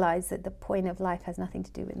realize that the point of life has nothing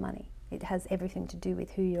to do with money. It has everything to do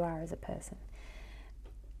with who you are as a person.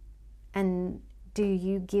 And do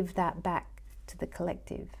you give that back to the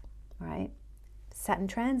collective, right? Saturn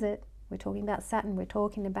transit, we're talking about Saturn, we're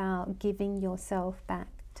talking about giving yourself back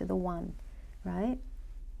to the one, right?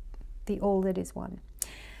 The all that is one.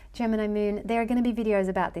 Gemini moon, there are going to be videos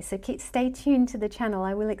about this, so stay tuned to the channel.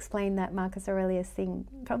 I will explain that Marcus Aurelius thing,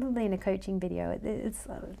 probably in a coaching video.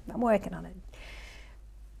 I'm working on it.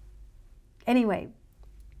 Anyway,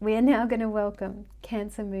 we are now going to welcome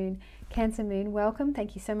Cancer moon. Cancer moon, welcome.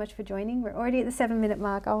 Thank you so much for joining. We're already at the 7-minute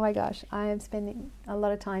mark. Oh my gosh, I am spending a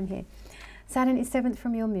lot of time here. Saturn is 7th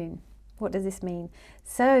from your moon. What does this mean?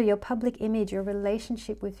 So your public image, your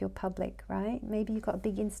relationship with your public, right? Maybe you've got a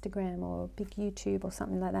big Instagram or a big YouTube or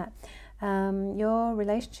something like that. Your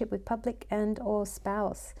relationship with public and or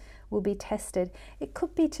spouse will be tested. It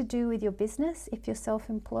could be to do with your business. If you're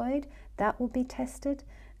self-employed, that will be tested.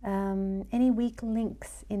 Any weak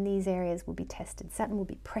links in these areas will be tested. Saturn will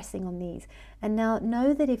be pressing on these. And now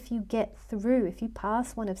know that if you get through, if you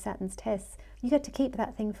pass one of Saturn's tests, you get to keep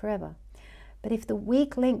that thing forever. But if the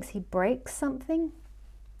weak links, he breaks something,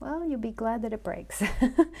 well, you'll be glad that it breaks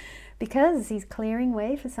because he's clearing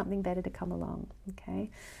way for something better to come along,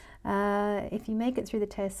 okay? If you make it through the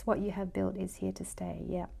tests, what you have built is here to stay,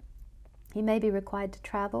 yeah. You may be required to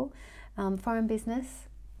travel, foreign business,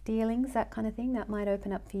 dealings, that kind of thing, that might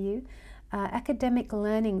open up for you. Academic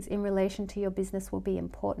learnings in relation to your business will be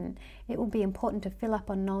important. It will be important to fill up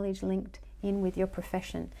on knowledge linked in with your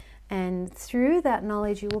profession. And through that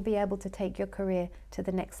knowledge, you will be able to take your career to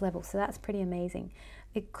the next level. So that's pretty amazing.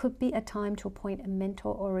 It could be a time to appoint a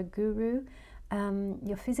mentor or a guru.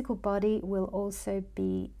 Your physical body will also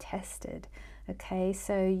be tested. Okay,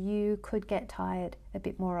 so you could get tired a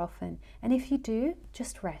bit more often. And if you do,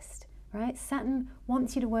 just rest, right? Saturn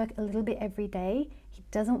wants you to work a little bit every day. He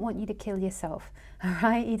doesn't want you to kill yourself, all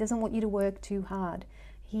right? He doesn't want you to work too hard.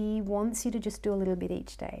 He wants you to just do a little bit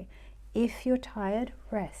each day. If you're tired,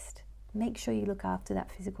 rest. Make sure you look after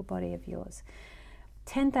that physical body of yours.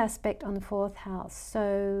 10th aspect on the 4th house,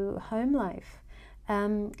 so home life.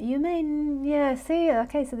 You may,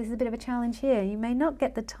 okay, so this is a bit of a challenge here. You may not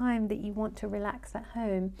get the time that you want to relax at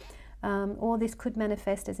home, or this could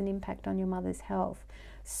manifest as an impact on your mother's health.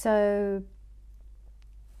 So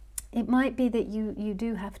it might be that you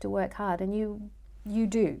do have to work hard, and you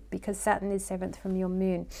do, because Saturn is 7th from your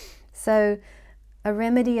moon. So a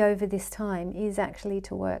remedy over this time is actually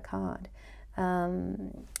to work hard.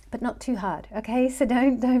 But not too hard, okay? So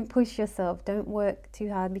don't push yourself. Don't work too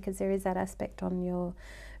hard, because there is that aspect on your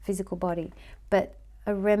physical body. But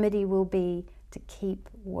a remedy will be to keep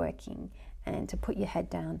working and to put your head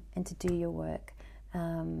down and to do your work.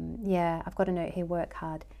 Yeah, I've got a note here, work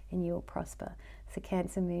hard and you'll prosper. So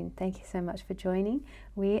Cancer Moon, thank you so much for joining.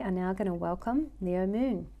 We are now going to welcome Leo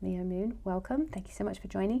Moon. Leo Moon, welcome. Thank you so much for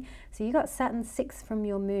joining. So you got Saturn 6 from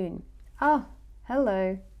your moon. Oh,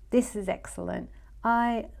 hello. This is excellent.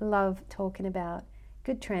 I love talking about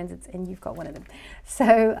good transits, and you've got one of them.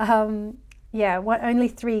 So yeah, only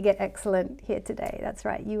 3 get excellent here today. That's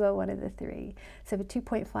right, you are one of the 3. So for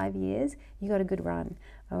 2.5 years, you got a good run,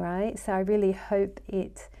 all right? So I really hope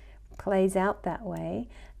it plays out that way.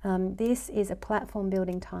 This is a platform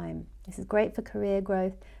building time. This is great for career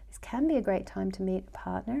growth. This can be a great time to meet a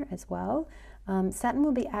partner as well. Saturn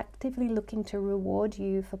will be actively looking to reward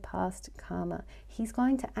you for past karma. He's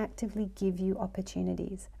going to actively give you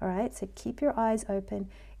opportunities, all right? So keep your eyes open,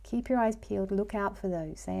 keep your eyes peeled, look out for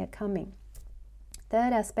those. They are coming.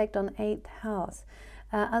 3rd aspect on 8th house.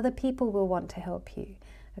 Other people will want to help you,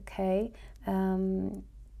 okay?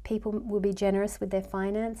 People will be generous with their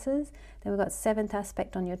finances. Then we've got 7th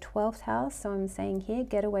aspect on your 12th house. So I'm saying here,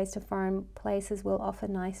 getaways to foreign places will offer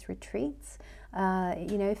nice retreats.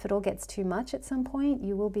 You know, if it all gets too much at some point,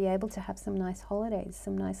 you will be able to have some nice holidays,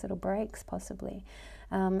 some nice little breaks possibly.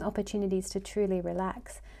 Opportunities to truly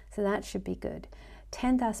relax. So that should be good.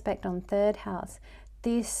 10th aspect on 3rd house.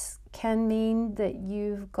 This can mean that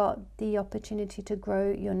you've got the opportunity to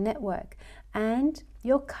grow your network, and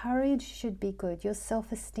your courage should be good. Your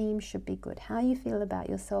self-esteem should be good. How you feel about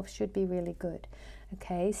yourself should be really good.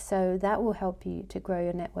 Okay, so that will help you to grow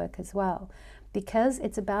your network as well, because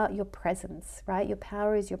it's about your presence, right? Your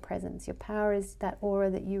power is your presence. Your power is that aura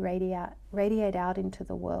that you radiate out into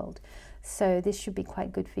the world. So this should be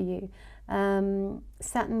quite good for you.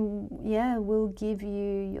 Saturn, yeah, will give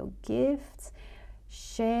you your gifts.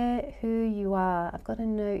 Share who you are. I've got a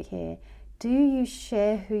note here. Do you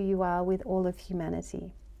share who you are with all of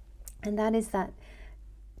humanity? And that is that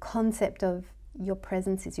concept of your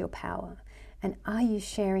presence is your power. And are you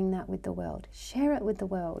sharing that with the world? Share it with the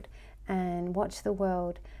world and watch the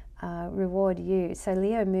world reward you. So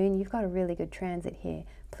Leo Moon, you've got a really good transit here.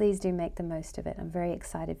 Please do make the most of it. I'm very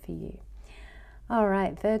excited for you. All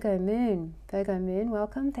right, Virgo Moon. Virgo Moon,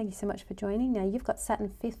 welcome. Thank you so much for joining. Now you've got Saturn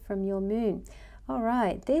 5th from your moon. All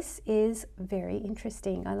right, this is very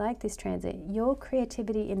interesting. I like this transit. Your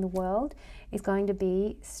creativity in the world is going to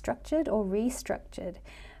be structured or restructured.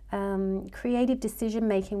 Creative decision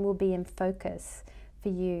making will be in focus for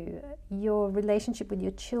you. Your relationship with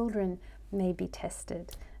your children may be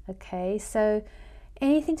tested. Okay, so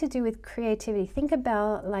anything to do with creativity, think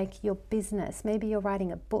about like your business. Maybe you're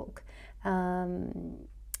writing a book.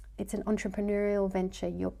 It's an entrepreneurial venture,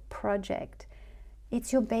 your project.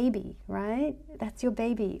 It's your baby, right? That's your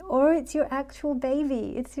baby. Or it's your actual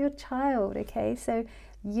baby. It's your child, okay? So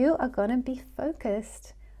you are going to be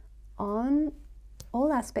focused on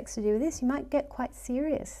all aspects to do with this. You might get quite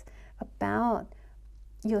serious about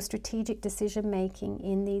your strategic decision making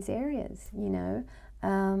in these areas, you know.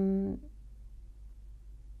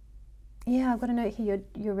 Yeah, I've got a note here.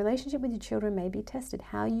 Your relationship with your children may be tested.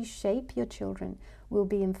 How you shape your children will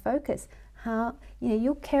be in focus. How, you know,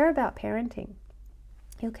 you'll care about parenting.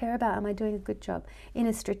 You'll care about, am I doing a good job? In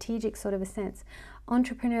a strategic sort of a sense.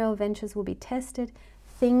 Entrepreneurial ventures will be tested.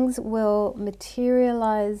 Things will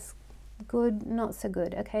materialize, good, not so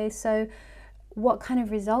good. Okay, so what kind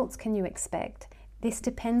of results can you expect? This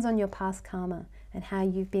depends on your past karma and how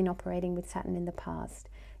you've been operating with Saturn in the past.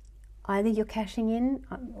 either you're cashing in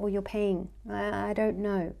or you're paying. I don't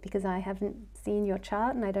know, because I haven't seen your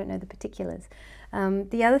chart and I don't know the particulars.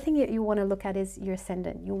 The other thing that you want to look at is your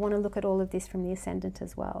ascendant. You'll want to look at all of this from the ascendant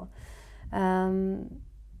as well.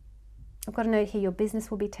 I've got a note here, your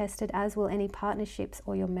business will be tested, as will any partnerships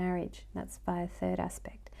or your marriage. That's via third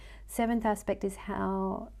aspect. Seventh aspect is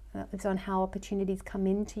on how opportunities come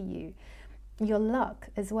into you. Your luck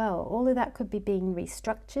as well. All of that could be being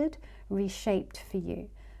restructured, reshaped for you,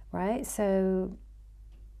 right? So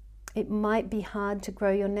it might be hard to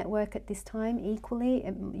grow your network at this time. Equally,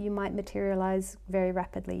 you might materialize very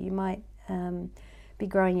rapidly. You might be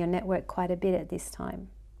growing your network quite a bit at this time.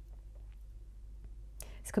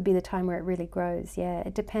 This could be the time where it really grows. Yeah,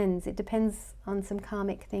 it depends. It depends on some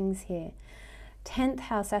karmic things here. 10th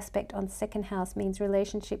house aspect on second house means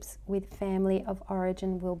relationships with family of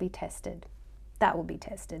origin will be tested. That will be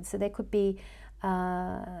tested. So there could be,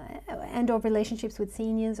 and or relationships with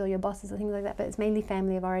seniors or your bosses or things like that, but it's mainly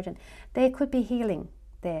family of origin. There could be healing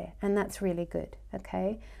there, and that's really good,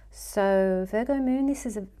 okay? So Virgo moon, this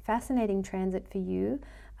is a fascinating transit for you.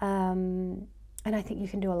 And I think you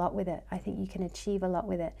can do a lot with it. I think you can achieve a lot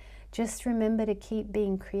with it. Just remember to keep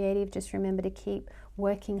being creative. Just remember to keep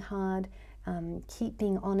working hard. Keep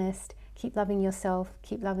being honest. Keep loving yourself.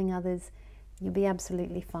 Keep loving others. You'll be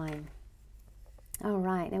absolutely fine. All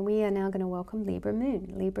right, and we are now going to welcome Libra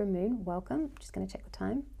moon. Libra moon, welcome. Just going to check the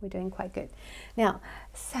time. We're doing quite good. Now,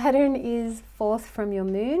 Saturn is fourth from your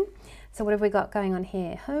moon. So what have we got going on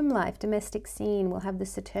here? Home life, domestic scene, we'll have the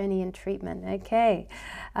Saturnian treatment. Okay,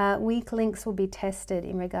 weak links will be tested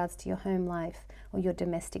in regards to your home life or your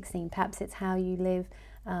domestic scene. Perhaps it's how you live,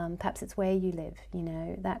 perhaps it's where you live, you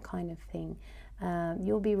know, that kind of thing.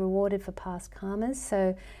 You'll be rewarded for past karmas.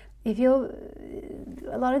 So if you're,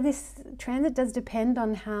 a lot of this transit does depend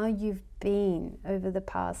on how you've been over the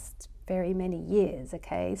past very many years,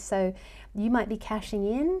 okay? So you might be cashing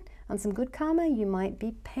in on some good karma, you might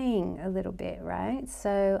be paying a little bit, right?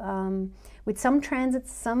 So with some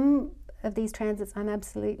transits, some of these transits, I'm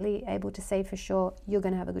absolutely able to say for sure you're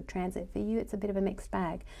going to have a good transit. For you, it's a bit of a mixed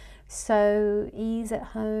bag. So ease at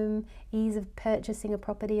home, ease of purchasing a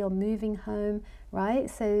property or moving home, right?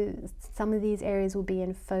 So some of these areas will be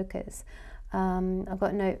in focus. I've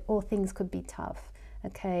got a note, all things could be tough,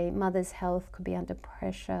 okay? Mother's health could be under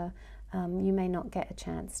pressure. You may not get a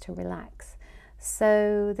chance to relax.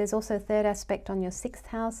 So there's also a third aspect on your sixth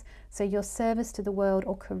house. So your service to the world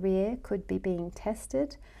or career could be being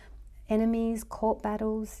tested. Enemies, court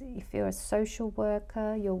battles, if you're a social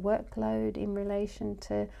worker, your workload in relation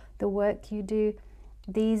to the work you do,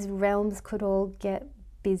 these realms could all get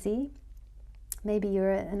busy. Maybe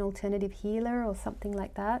you're an alternative healer or something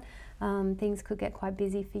like that. Things could get quite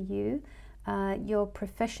busy for you. Your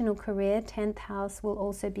professional career, 10th house, will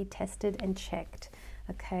also be tested and checked,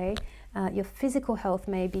 okay? Your physical health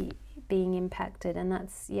may be being impacted, and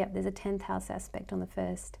that's, yep, there's a 10th house aspect on the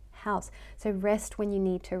first house. So rest when you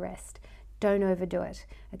need to rest. Don't overdo it,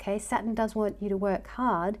 okay? Saturn does want you to work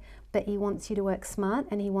hard, but he wants you to work smart,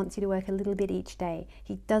 and he wants you to work a little bit each day.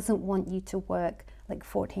 He doesn't want you to work like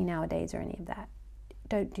 14-hour days or any of that.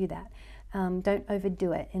 Don't do that. Don't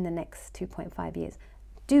overdo it in the next 2.5 years.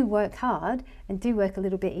 Do work hard and do work a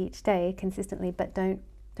little bit each day consistently, but don't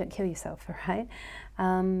kill yourself, all right?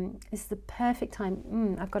 This is the perfect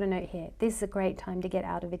time. I've got a note here. This is a great time to get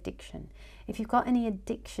out of addiction. If you've got any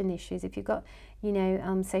addiction issues, if you've got, you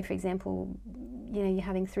know, say for example, you know, you're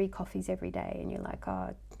having 3 coffees every day and you're like,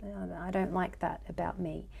 oh, I don't like that about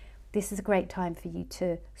me. This is a great time for you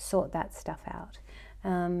to sort that stuff out.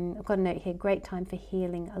 I've got a note here, great time for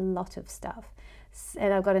healing a lot of stuff.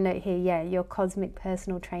 And I've got a note here, yeah, your cosmic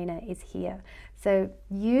personal trainer is here. So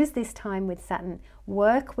use this time with Saturn,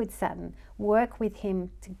 work with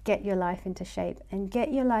him to get your life into shape and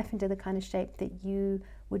get your life into the kind of shape that you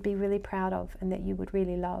would be really proud of and that you would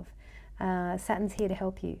really love. Saturn's here to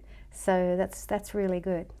help you. So that's really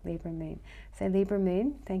good, Libra moon. So Libra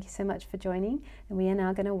moon, thank you so much for joining. And we are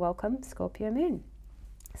now going to welcome Scorpio moon.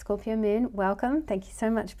 Scorpio moon, welcome. Thank you so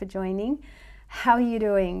much for joining. How are you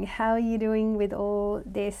doing? How are you doing with all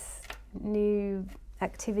this new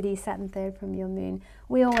activity, Saturn third from your moon?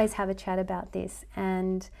 We always have a chat about this.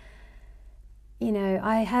 And, you know,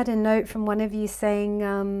 I had a note from one of you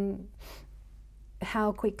saying,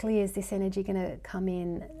 how quickly is this energy going to come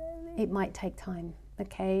in? It might take time,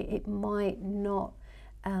 okay? It might not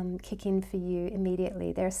kick in for you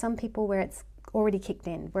immediately. There are some people where it's already kicked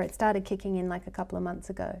in, where it started kicking in like a couple of months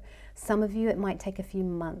ago. Some of you, it might take a few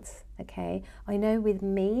months, okay? I know with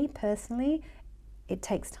me personally, it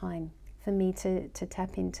takes time for me to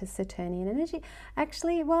tap into Saturnian energy.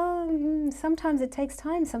 Actually, well, sometimes it takes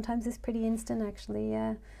time. Sometimes it's pretty instant, actually,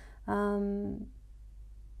 yeah. I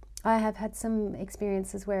have had some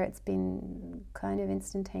experiences where it's been kind of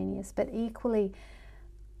instantaneous, but equally,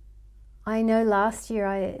 I know last year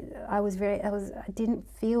I didn't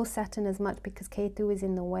feel Saturn as much because Ketu was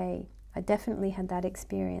in the way. I definitely had that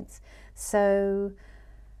experience. So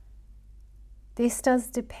this does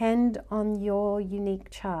depend on your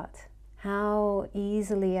unique chart. How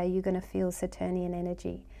easily are you going to feel Saturnian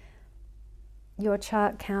energy? Your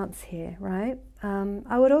chart counts here, right?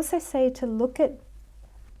 I would also say to look at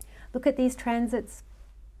these transits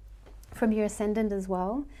from your ascendant as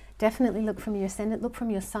well. Definitely look from your ascendant, look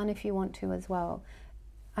from your sun if you want to as well.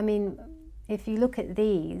 I mean, if you look at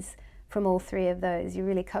these from all three of those, you're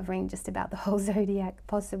really covering just about the whole zodiac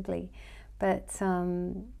possibly. But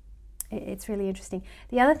it's really interesting.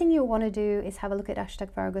 The other thing you'll want to do is have a look at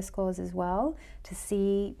Hashtag Virgo scores as well to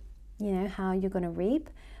see, you know, how you're going to reap.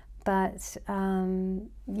 But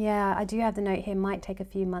yeah, I do have the note here, might take a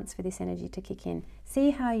few months for this energy to kick in.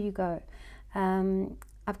 See how you go.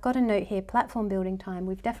 I've got a note here, platform building time.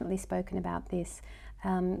 We've definitely spoken about this.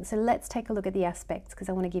 So let's take a look at the aspects because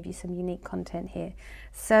I want to give you some unique content here.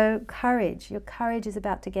 So courage, your courage is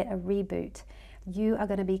about to get a reboot. You are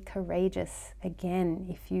going to be courageous again.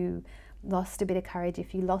 If you lost a bit of courage,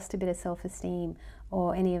 if you lost a bit of self-esteem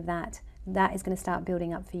or any of that, that is going to start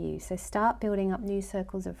building up for you. So start building up new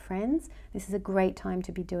circles of friends. This is a great time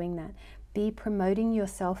to be doing that. Be promoting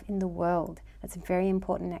yourself in the world. That's a very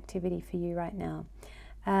important activity for you right now.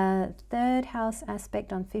 Third house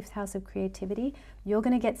aspect on fifth house of creativity. You're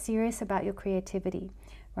going to get serious about your creativity,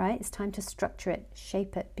 right? It's time to structure it,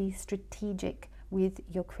 shape it, be strategic with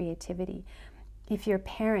your creativity. If you're a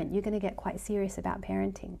parent, you're going to get quite serious about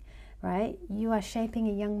parenting, right? You are shaping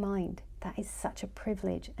a young mind. That is such a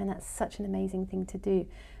privilege and that's such an amazing thing to do.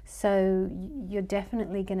 So you're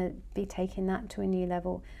definitely going to be taking that to a new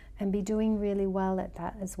level and be doing really well at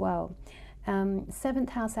that as well. Seventh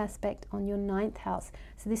house aspect on your ninth house.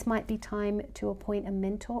 So this might be time to appoint a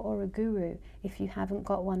mentor or a guru if you haven't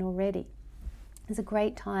got one already. It's a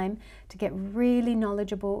great time to get really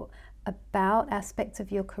knowledgeable about aspects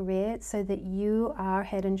of your career so that you are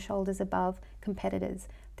head and shoulders above competitors.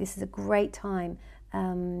 This is a great time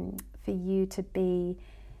for you to be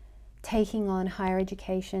taking on higher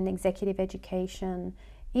education, executive education,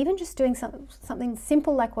 even just doing something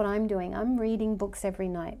simple like what I'm doing. I'm reading books every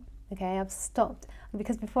night. Okay, I've stopped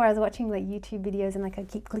because before I was watching like YouTube videos and like I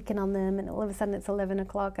keep clicking on them and all of a sudden it's 11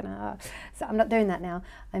 o'clock and so I'm not doing that now.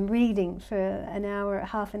 I'm reading for an hour,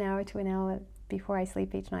 half an hour to an hour before I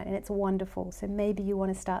sleep each night and it's wonderful. So maybe you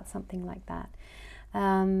want to start something like that.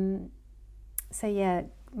 So yeah,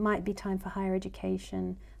 might be time for higher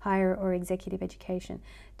education, higher or executive education.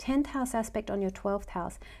 10th house aspect on your 12th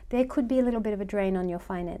house. There could be a little bit of a drain on your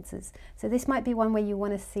finances. So this might be one where you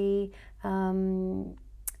want to see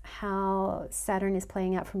how Saturn is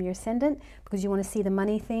playing out from your ascendant because you want to see the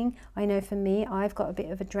money thing. I know for me, I've got a bit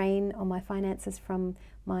of a drain on my finances from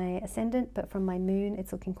my ascendant, but from my moon,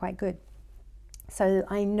 it's looking quite good. So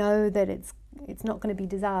I know that it's not going to be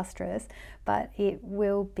disastrous, but it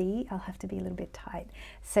will be, I'll have to be a little bit tight.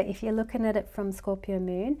 So if you're looking at it from Scorpio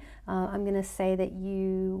moon, I'm going to say that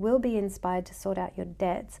you will be inspired to sort out your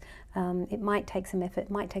debts. It might take some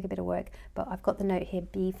effort, might take a bit of work, but I've got the note here,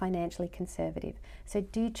 be financially conservative. So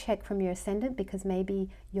do check from your ascendant because maybe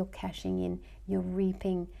you're cashing in, you're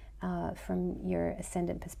reaping from your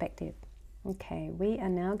ascendant perspective. Okay, we are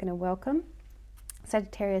now going to welcome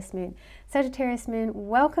Sagittarius moon. Sagittarius moon,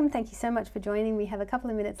 welcome. Thank you so much for joining. We have a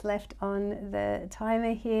couple of minutes left on the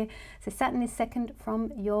timer here. So Saturn is second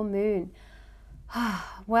from your moon.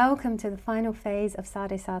 Welcome to the final phase of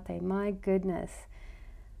Sade Sate. My goodness.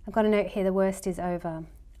 I've got a note here, the worst is over.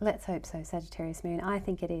 Let's hope so, Sagittarius moon. I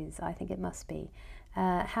think it is. I think it must be.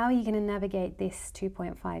 How are you going to navigate this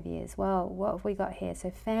 2.5 years? Well, what have we got here?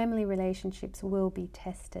 So family relationships will be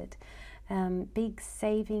tested. Big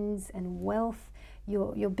savings and wealth,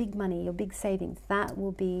 your big money, your big savings, that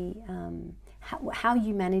will be, how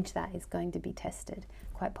you manage that is going to be tested,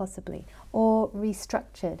 quite possibly. Or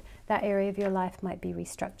restructured. That area of your life might be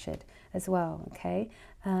restructured as well, okay?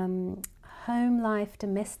 Home life,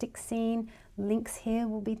 domestic scene, links here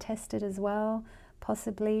will be tested as well,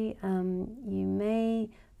 possibly. You may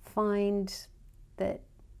find that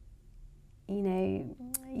you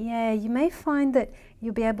may find that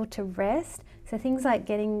you'll be able to rest. So things like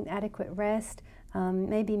getting adequate rest,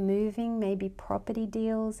 maybe moving, maybe property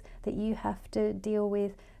deals that you have to deal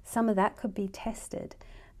with, some of that could be tested.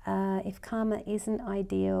 If karma isn't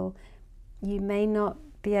ideal, you may not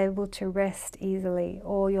be able to rest easily,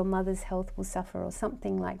 or your mother's health will suffer or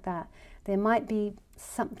something like that. There might be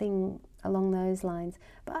something along those lines,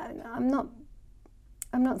 but I'm not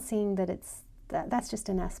I'm not seeing that that's just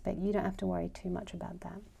an aspect. You don't have to worry too much about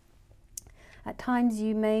that. At times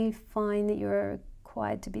you may find that you're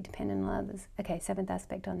required to be dependent on others. Okay, 7th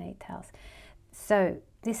aspect on 8th house. So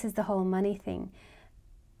this is the whole money thing.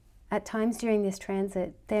 At times during this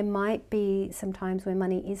transit, there might be some times where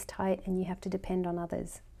money is tight and you have to depend on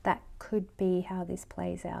others. That could be how this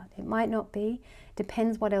plays out. It might not be.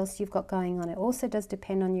 Depends what else you've got going on. It also does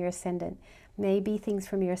depend on your ascendant. Maybe things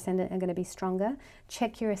from your ascendant are going to be stronger.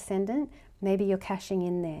 Check your ascendant. Maybe you're cashing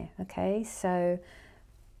in there, okay? So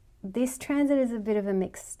this transit is a bit of a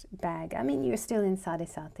mixed bag. I mean, you're still in Saturn,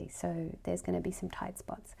 so there's going to be some tight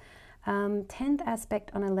spots. 10th aspect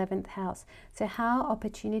on 11th house. So how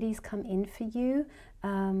opportunities come in for you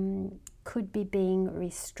could be being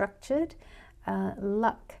restructured.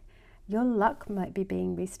 Luck. Your luck might be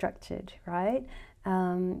being restructured, right?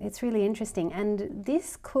 It's really interesting. And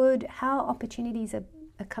this could, how opportunities are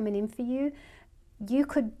coming in for you, you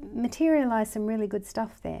could materialize some really good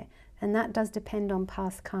stuff there. And that does depend on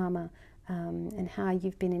past karma and how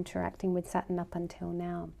you've been interacting with Saturn up until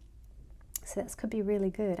now. So this could be really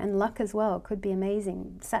good. And luck as well could be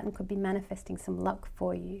amazing. Saturn could be manifesting some luck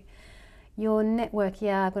for you. Your network,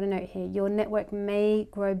 yeah, I've got a note here. Your network may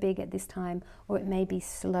grow big at this time, or it may be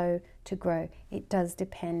slow to grow. It does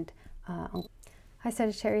depend on... Hi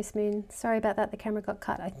Sagittarius Moon. Sorry about that, the camera got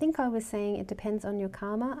cut. I think I was saying it depends on your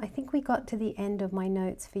karma. I think we got to the end of my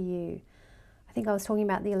notes for you. I think I was talking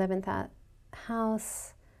about the 11th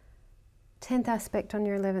house, 10th aspect on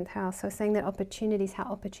your 11th house. So I was saying that opportunities, how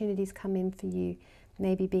opportunities come in for you,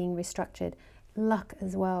 maybe being restructured. Luck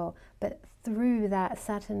as well. But through that,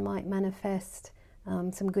 Saturn might manifest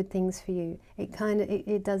some good things for you.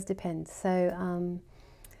 It does depend. So,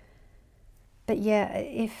 but yeah,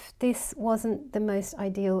 if this wasn't the most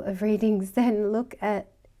ideal of readings, then look at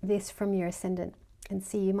this from your ascendant and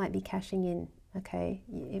see you might be cashing in. Okay,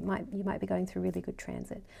 you might be going through really good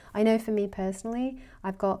transit. I know for me personally,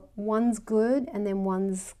 I've got one's good and then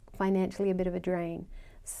one's financially a bit of a drain.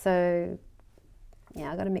 So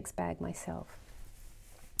yeah, I got a mixed bag myself.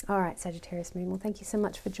 All right, Sagittarius Moon. Well, thank you so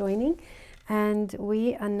much for joining. And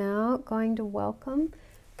we are now going to welcome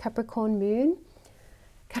Capricorn Moon.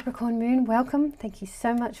 Capricorn Moon, welcome. Thank you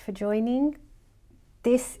so much for joining.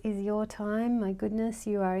 This is your time. My goodness,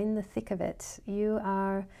 you are in the thick of it. You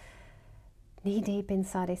are knee-deep in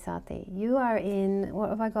Sati. You are in, what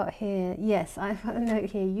have I got here? Yes, I've got a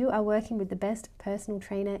note here. You are working with the best personal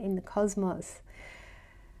trainer in the cosmos.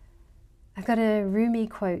 I've got a Rumi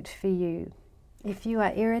quote for you. If you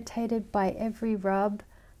are irritated by every rub,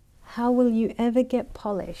 how will you ever get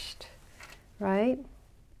polished? Right?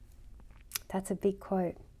 That's a big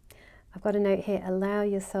quote. I've got a note here. Allow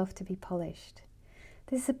yourself to be polished.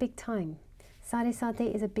 This is a big time. Sati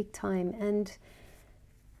is a big time. And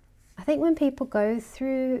I think when people go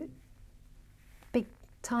through big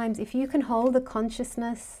times, if you can hold a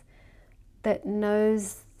consciousness that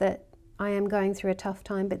knows that I am going through a tough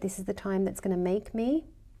time, but this is the time that's going to make me,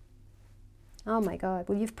 oh my God,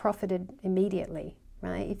 well, you've profited immediately,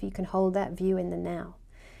 right? If you can hold that view in the now.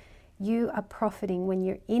 You are profiting when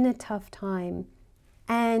you're in a tough time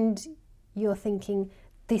and you're thinking,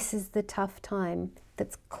 this is the tough time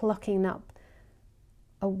that's clocking up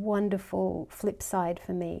a wonderful flip side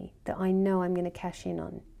for me that I know I'm going to cash in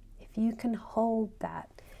on. If you can hold that,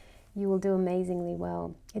 you will do amazingly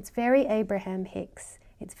well. It's very Abraham Hicks.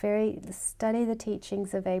 It's very, study the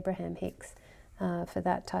teachings of Abraham Hicks for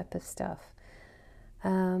that type of stuff.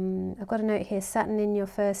 I've got a note here, Saturn in your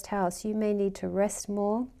first house. You may need to rest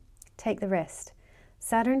more. Take the rest.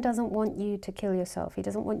 Saturn doesn't want you to kill yourself. He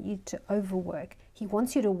doesn't want you to overwork. He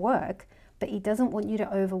wants you to work, but he doesn't want you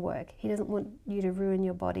to overwork. He doesn't want you to ruin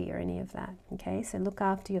your body or any of that. Okay, so look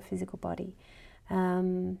after your physical body.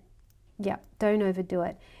 Yeah, don't overdo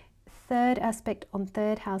it. Third aspect on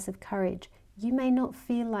third house of courage. You may not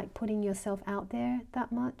feel like putting yourself out there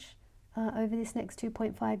that much over this next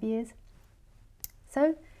 2.5 years.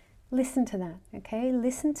 So listen to that, okay?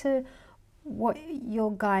 Listen to what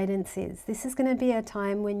your guidance is. This is going to be a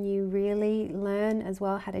time when you really learn as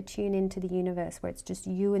well how to tune into the universe, where it's just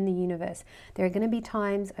you and the universe. There are going to be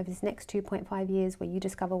times over this next 2.5 years where you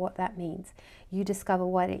discover what that means. You discover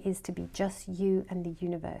what it is to be just you and the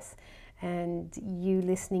universe, and you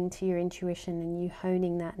listening to your intuition and you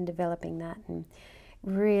honing that and developing that and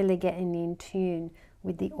really getting in tune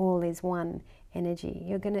with the all is one energy.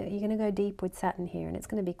 You're gonna go deep with Saturn here, and it's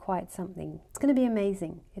going to be quite something. It's going to be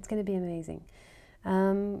amazing. It's going to be amazing.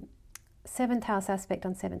 7th house aspect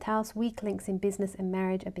on 7th house. Weak links in business and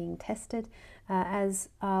marriage are being tested, as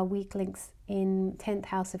are weak links in 10th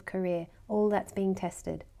house of career. All that's being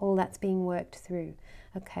tested. All that's being worked through.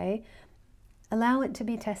 Okay. allow it to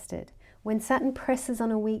be tested. When Saturn presses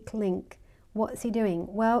on a weak link, what's he doing?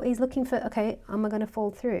 Well, he's looking for, okay, am I going to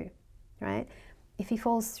fall through, right? If he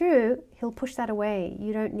falls through, he'll push that away.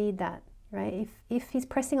 You don't need that, right? If he's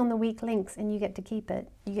pressing on the weak links and you get to keep it,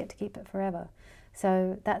 you get to keep it forever.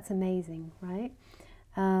 So that's amazing, right?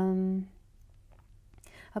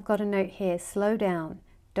 I've got a note here, slow down,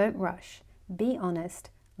 don't rush, be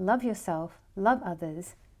honest, love yourself, love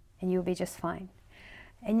others, and you'll be just fine.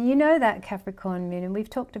 And you know that, Capricorn moon, and we've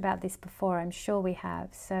talked about this before, I'm sure we have.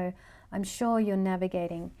 So I'm sure you're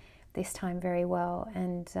navigating this time very well,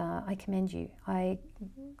 and I commend you. I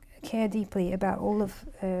care deeply about all of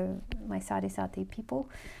my Sadhisati people,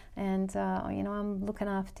 and you know, I'm looking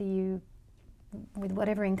after you with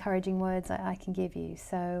whatever encouraging words I can give you.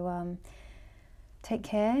 So take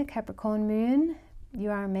care, Capricorn moon.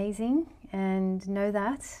 You are amazing, and know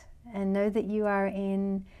that you are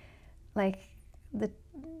in like the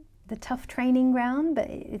tough training ground, but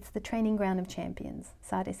it's the training ground of champions,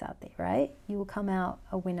 Sadhisati, right? You will come out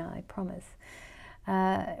a winner, I promise.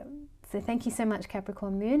 So thank you so much,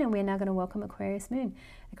 Capricorn moon, and we're now going to welcome Aquarius moon.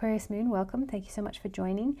 Aquarius moon, welcome. Thank you so much for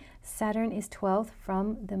joining. Saturn is 12th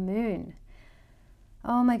from the moon.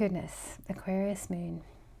 Oh my goodness, Aquarius moon.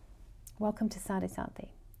 Welcome to Sadhisati,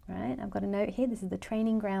 right? I've got a note here. This is the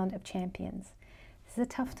training ground of champions. This is a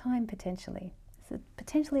tough time potentially. It's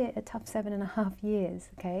potentially a tough 7.5 years,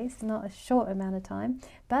 okay? It's not a short amount of time,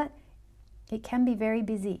 but it can be very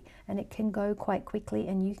busy and it can go quite quickly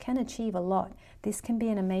and you can achieve a lot. This can be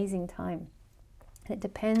an amazing time. And it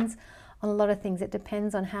depends on a lot of things. It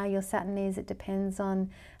depends on how your Saturn is. It depends on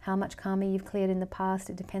how much karma you've cleared in the past.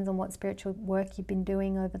 It depends on what spiritual work you've been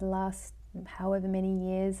doing over the last however many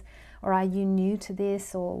years, or are you new to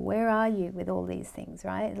this, or where are you with all these things,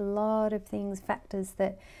 right? A lot of things, factors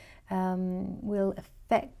that will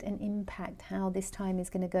affect and impact how this time is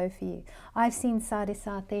going to go for you. I've seen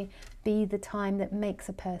Sadhisati be the time that makes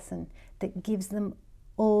a person, that gives them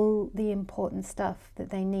all the important stuff that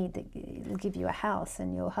they need, that will give you a house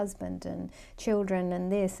and your husband and children and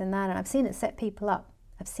this and that. And I've seen it set people up.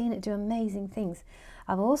 I've seen it do amazing things.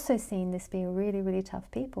 I've also seen this be a really, really tough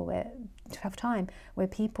time where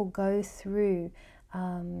people go through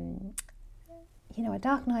you know, a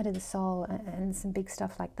dark night of the soul and some big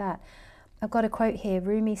stuff like that. I've got a quote here.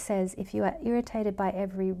 Rumi says, if you are irritated by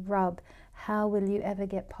every rub, how will you ever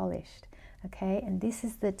get polished? Okay, and this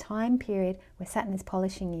is the time period where Saturn is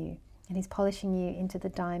polishing you, and he's polishing you into the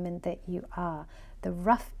diamond that you are. The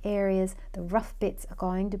rough areas, the rough bits are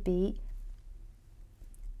going to be,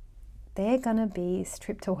 they're going to be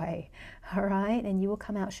stripped away, all right? And you will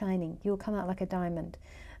come out shining. You will come out like a diamond.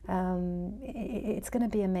 It's going to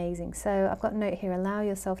be amazing. So I've got a note here, allow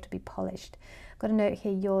yourself to be polished. I've got a note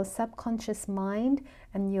here, your subconscious mind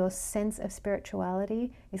and your sense of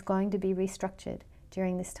spirituality is going to be restructured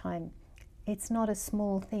during this time. It's not a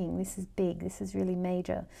small thing. This is big. This is really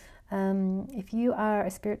major. If you are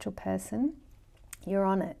a spiritual person, you're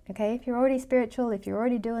on it, okay? If you're already spiritual, if you're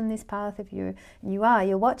already doing this path, if you're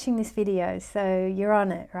watching this video, so you're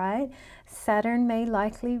on it, right? Saturn may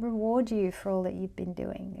likely reward you for all that you've been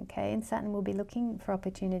doing, okay? And Saturn will be looking for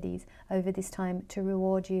opportunities over this time to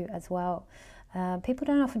reward you as well. People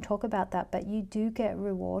don't often talk about that, but you do get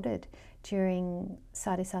rewarded during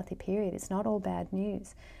Sadhisati period. It's not all bad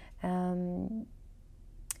news.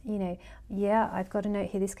 You know, yeah, I've got a note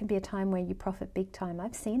here, this can be a time where you profit big time.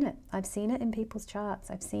 I've seen it. I've seen it in people's charts.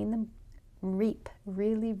 I've seen them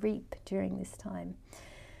really reap during this time.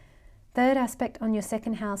 Third aspect on your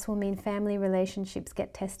second house will mean family relationships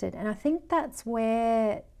get tested. And I think that's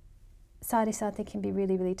where Sadhisati can be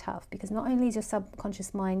really, really tough, because not only is your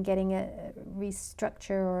subconscious mind getting a restructure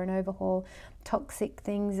or an overhaul, toxic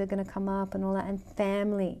things are going to come up and all that, and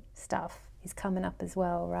family stuff is coming up as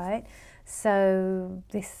well, right? So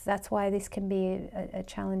that's why this can be a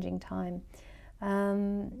challenging time.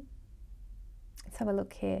 Let's have a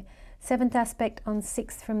look here. Seventh aspect on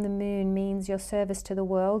 6th from the moon means your service to the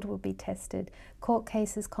world will be tested. Court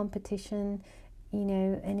cases, competition, you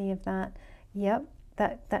know, any of that. Yep,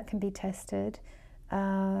 that can be tested.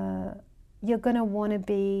 You're going to want to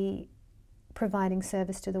be providing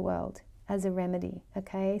service to the world as a remedy,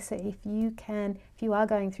 okay? So if you are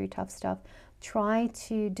going through tough stuff, try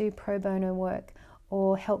to do pro bono work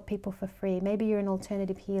or help people for free. Maybe you're an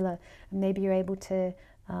alternative healer and maybe you're able to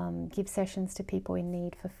give sessions to people in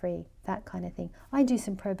need for free, that kind of thing. I do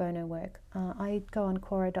some pro bono work. I go on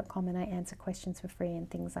Quora.com and I answer questions for free and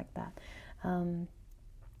things like that.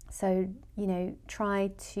 So, you know,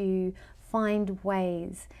 try to find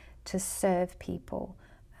ways to serve people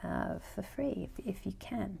for free if you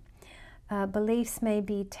can. Beliefs may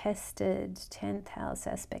be tested. 10th house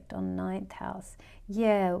aspect on 9th house.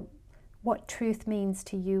 Yeah, what truth means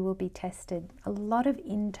to you will be tested. A lot of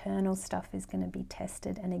internal stuff is going to be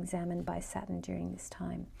tested and examined by Saturn during this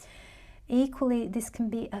time. Equally, this can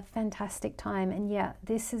be a fantastic time, and yeah,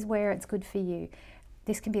 this is where it's good for you.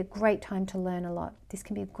 This can be a great time to learn a lot. This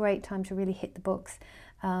can be a great time to really hit the books.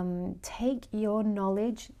 Take your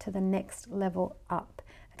knowledge to the next level up,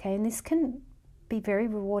 okay? And this can be very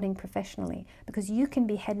rewarding professionally, because you can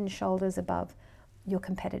be head and shoulders above your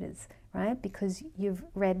competitors, right? Because you've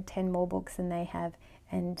read 10 more books than they have,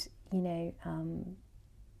 and you know,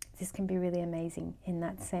 this can be really amazing in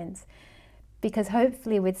that sense. Because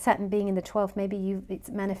hopefully with Saturn being in the 12th, maybe it's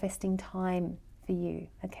manifesting time for you,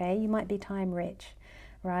 okay? You might be time rich,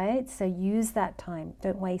 right? So use that time,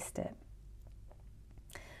 don't waste it.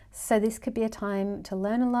 So this could be a time to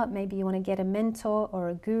learn a lot. Maybe you want to get a mentor or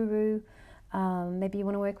a guru. Maybe you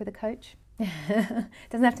want to work with a coach.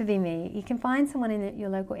 Doesn't have to be me. You can find someone in your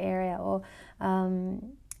local area, or,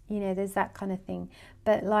 you know, there's that kind of thing.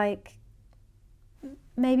 But like,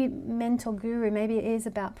 maybe mentor guru, maybe it is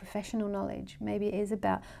about professional knowledge, maybe it is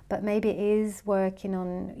about, but maybe it is working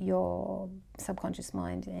on your subconscious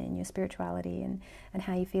mind and your spirituality and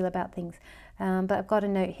how you feel about things. But I've got a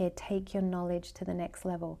note here, take your knowledge to the next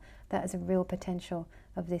level. That is a real potential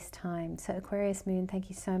of this time. So Aquarius moon, thank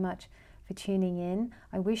you so much for tuning in.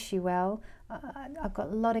 I wish you well. I've got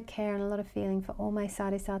a lot of care and a lot of feeling for all my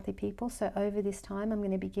Sadhi people. So over this time, I'm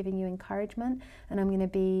going to be giving you encouragement, and I'm going to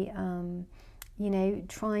be you know,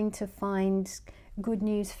 trying to find good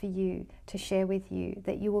news for you to share with you,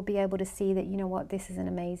 that you will be able to see that, you know what, this is an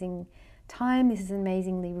amazing time, this is an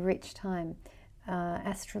amazingly rich time,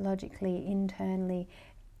 astrologically, internally,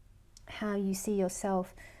 how you see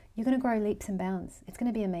yourself. You're going to grow leaps and bounds. It's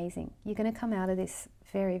going to be amazing. You're going to come out of this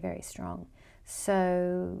very, very strong.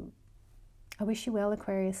 So I wish you well,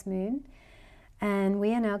 Aquarius moon. And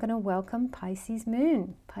we are now going to welcome Pisces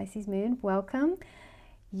moon. Pisces moon, welcome.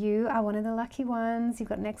 You are one of the lucky ones. You've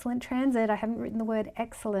got an excellent transit. I haven't written the word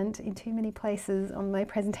excellent in too many places on my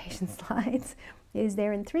presentation slides. It is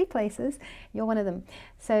there in 3 places. You're one of them.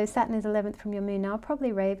 So Saturn is 11th from your moon. Now, I've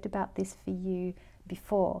probably raved about this for you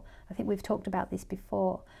before. I think we've talked about this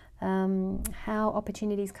before. How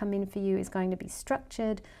opportunities come in for you is going to be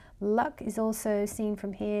structured. Luck is also seen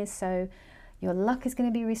from here. So your luck is going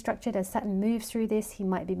to be restructured as Saturn moves through this. He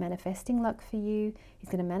might be manifesting luck for you. He's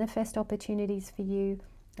going to manifest opportunities for you.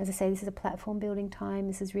 As I say, this is a platform building time.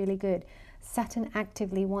 This is really good. Saturn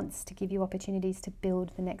actively wants to give you opportunities to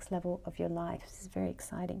build the next level of your life. This is very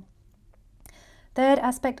exciting. Third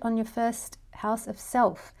aspect on your first house of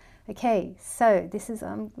self. Okay, so this is,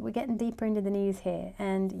 we're getting deeper into the news here.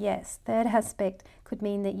 And yes, third aspect could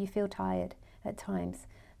mean that you feel tired at times.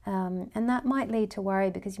 And that might lead to worry,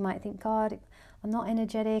 because you might think, God, I'm not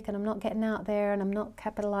energetic and I'm not getting out there and I'm not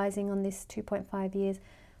capitalizing on this 2.5 years.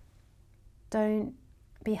 Don't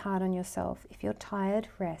be hard on yourself. If you're tired,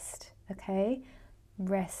 rest, okay?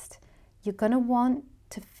 Rest. You're going to want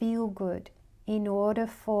to feel good in order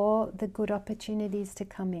for the good opportunities to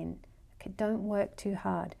come in. Okay, don't work too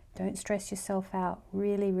hard. Don't stress yourself out.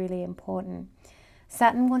 Really, really important.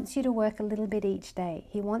 Saturn wants you to work a little bit each day.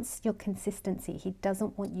 He wants your consistency. He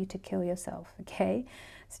doesn't want you to kill yourself, okay?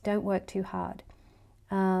 So don't work too hard.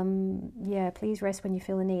 Yeah, please rest when you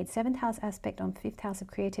feel the need. 7th house aspect on 5th house of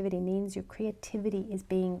creativity means your creativity is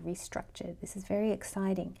being restructured. This is very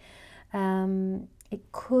exciting.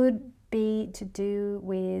 It could be to do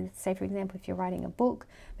with, say for example, if you're writing a book,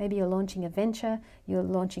 maybe you're launching a venture, you're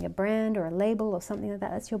launching a brand or a label or something like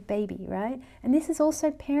that. That's your baby, right? And this is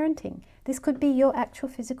also parenting. This could be your actual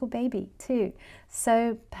physical baby too.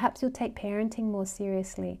 So perhaps you'll take parenting more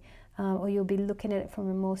seriously. Or you'll be looking at it from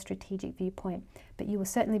a more strategic viewpoint. But you will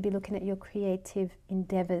certainly be looking at your creative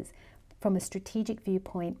endeavors from a strategic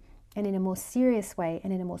viewpoint, and in a more serious way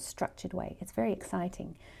and in a more structured way. It's very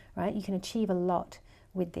exciting, right? You can achieve a lot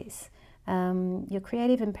with this. Your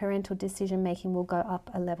creative and parental decision making will go up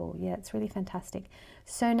a level. Yeah, it's really fantastic.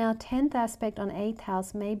 So now 10th aspect on 8th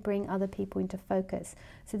house may bring other people into focus.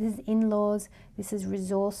 So this is in-laws, this is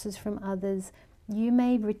resources from others. You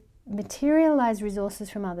may materialize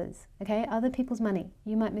resources from others, okay? Other people's money.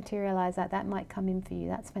 You might materialize that. That might come in for you.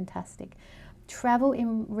 That's fantastic. Travel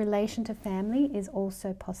in relation to family is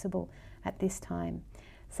also possible at this time.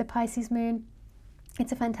 So Pisces moon,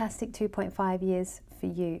 it's a fantastic 2.5 years for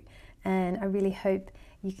you. And I really hope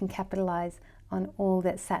you can capitalize on all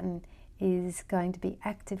that Saturn is going to be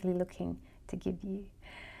actively looking to give you.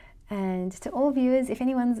 And to all viewers, if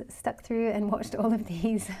anyone's stuck through and watched all of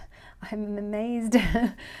these, I'm amazed.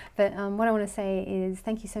 But what I want to say is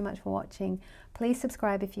thank you so much for watching. Please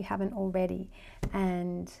subscribe if you haven't already.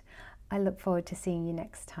 And I look forward to seeing you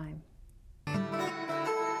next time.